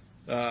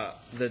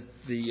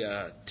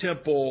the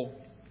temple,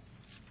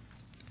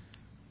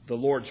 the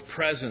Lord's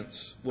presence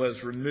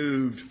was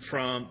removed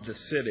from the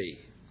city.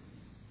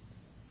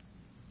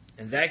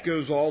 And that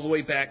goes all the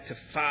way back to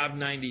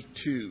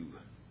 592.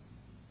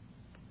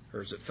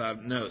 Or is it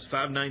it's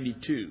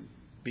 592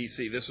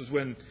 BC. This is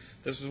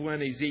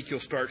when Ezekiel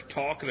starts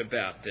talking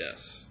about this.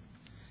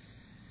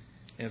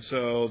 And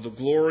so the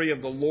glory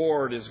of the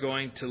Lord is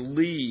going to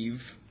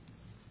leave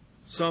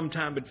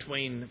sometime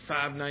between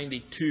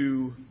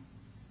 592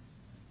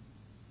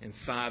 and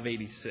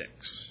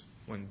 586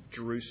 when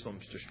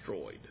Jerusalem's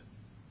destroyed.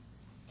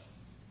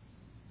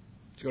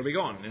 It's going to be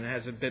gone, and it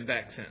hasn't been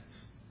back since.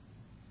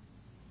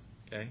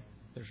 Okay?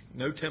 There's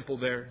no temple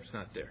there. It's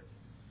not there.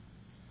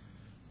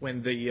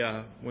 When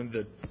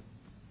the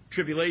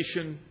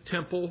tribulation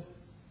temple,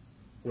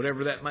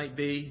 whatever that might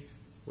be,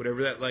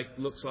 whatever that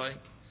looks like,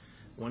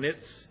 when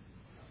it's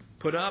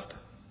put up,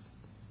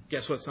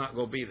 guess what's not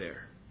going to be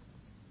there?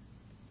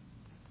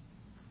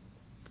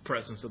 The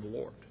presence of the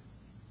Lord.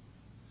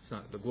 It's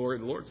not, the glory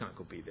of the Lord's not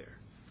going to be there.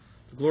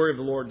 The glory of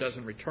the Lord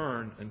doesn't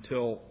return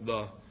until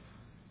the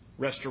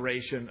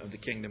restoration of the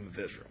kingdom of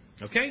Israel.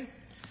 Okay?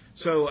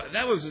 So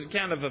that was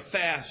kind of a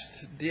fast,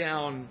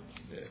 down,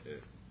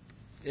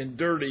 and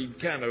dirty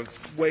kind of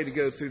way to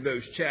go through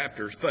those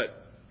chapters.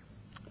 But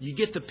you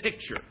get the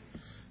picture.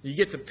 You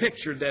get the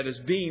picture that is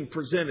being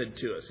presented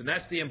to us. And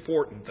that's the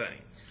important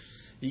thing.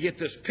 You get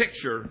this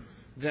picture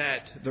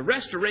that the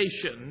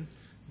restoration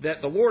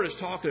that the Lord is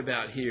talking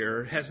about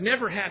here has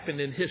never happened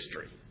in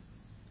history.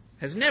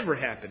 Has never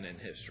happened in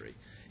history.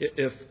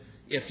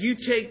 If you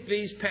take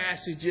these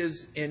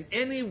passages in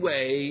any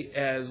way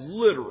as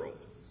literal,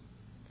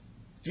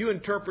 if you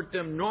interpret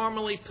them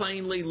normally,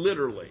 plainly,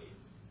 literally,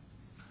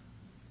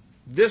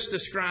 this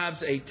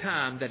describes a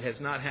time that has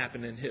not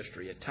happened in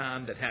history, a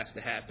time that has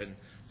to happen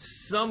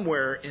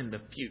somewhere in the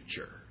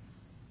future.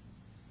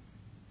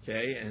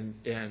 Okay,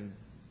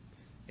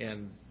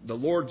 and the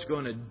Lord's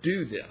going to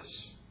do this.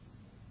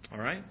 All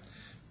right?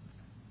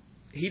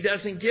 He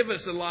doesn't give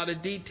us a lot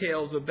of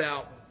details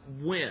about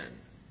when.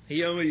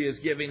 He only is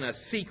giving us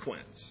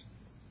sequence.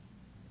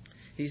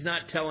 He's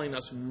not telling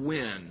us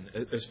when,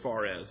 as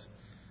far as,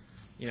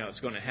 it's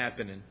going to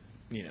happen in,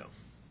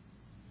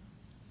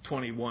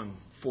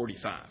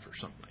 2145 or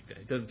something like that.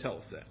 He doesn't tell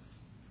us that.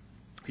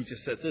 He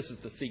just says this is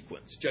the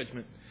sequence,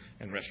 judgment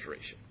and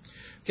restoration.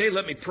 Okay,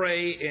 let me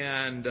pray,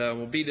 and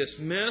we'll be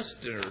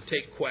dismissed or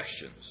take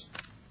questions.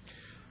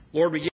 Lord, we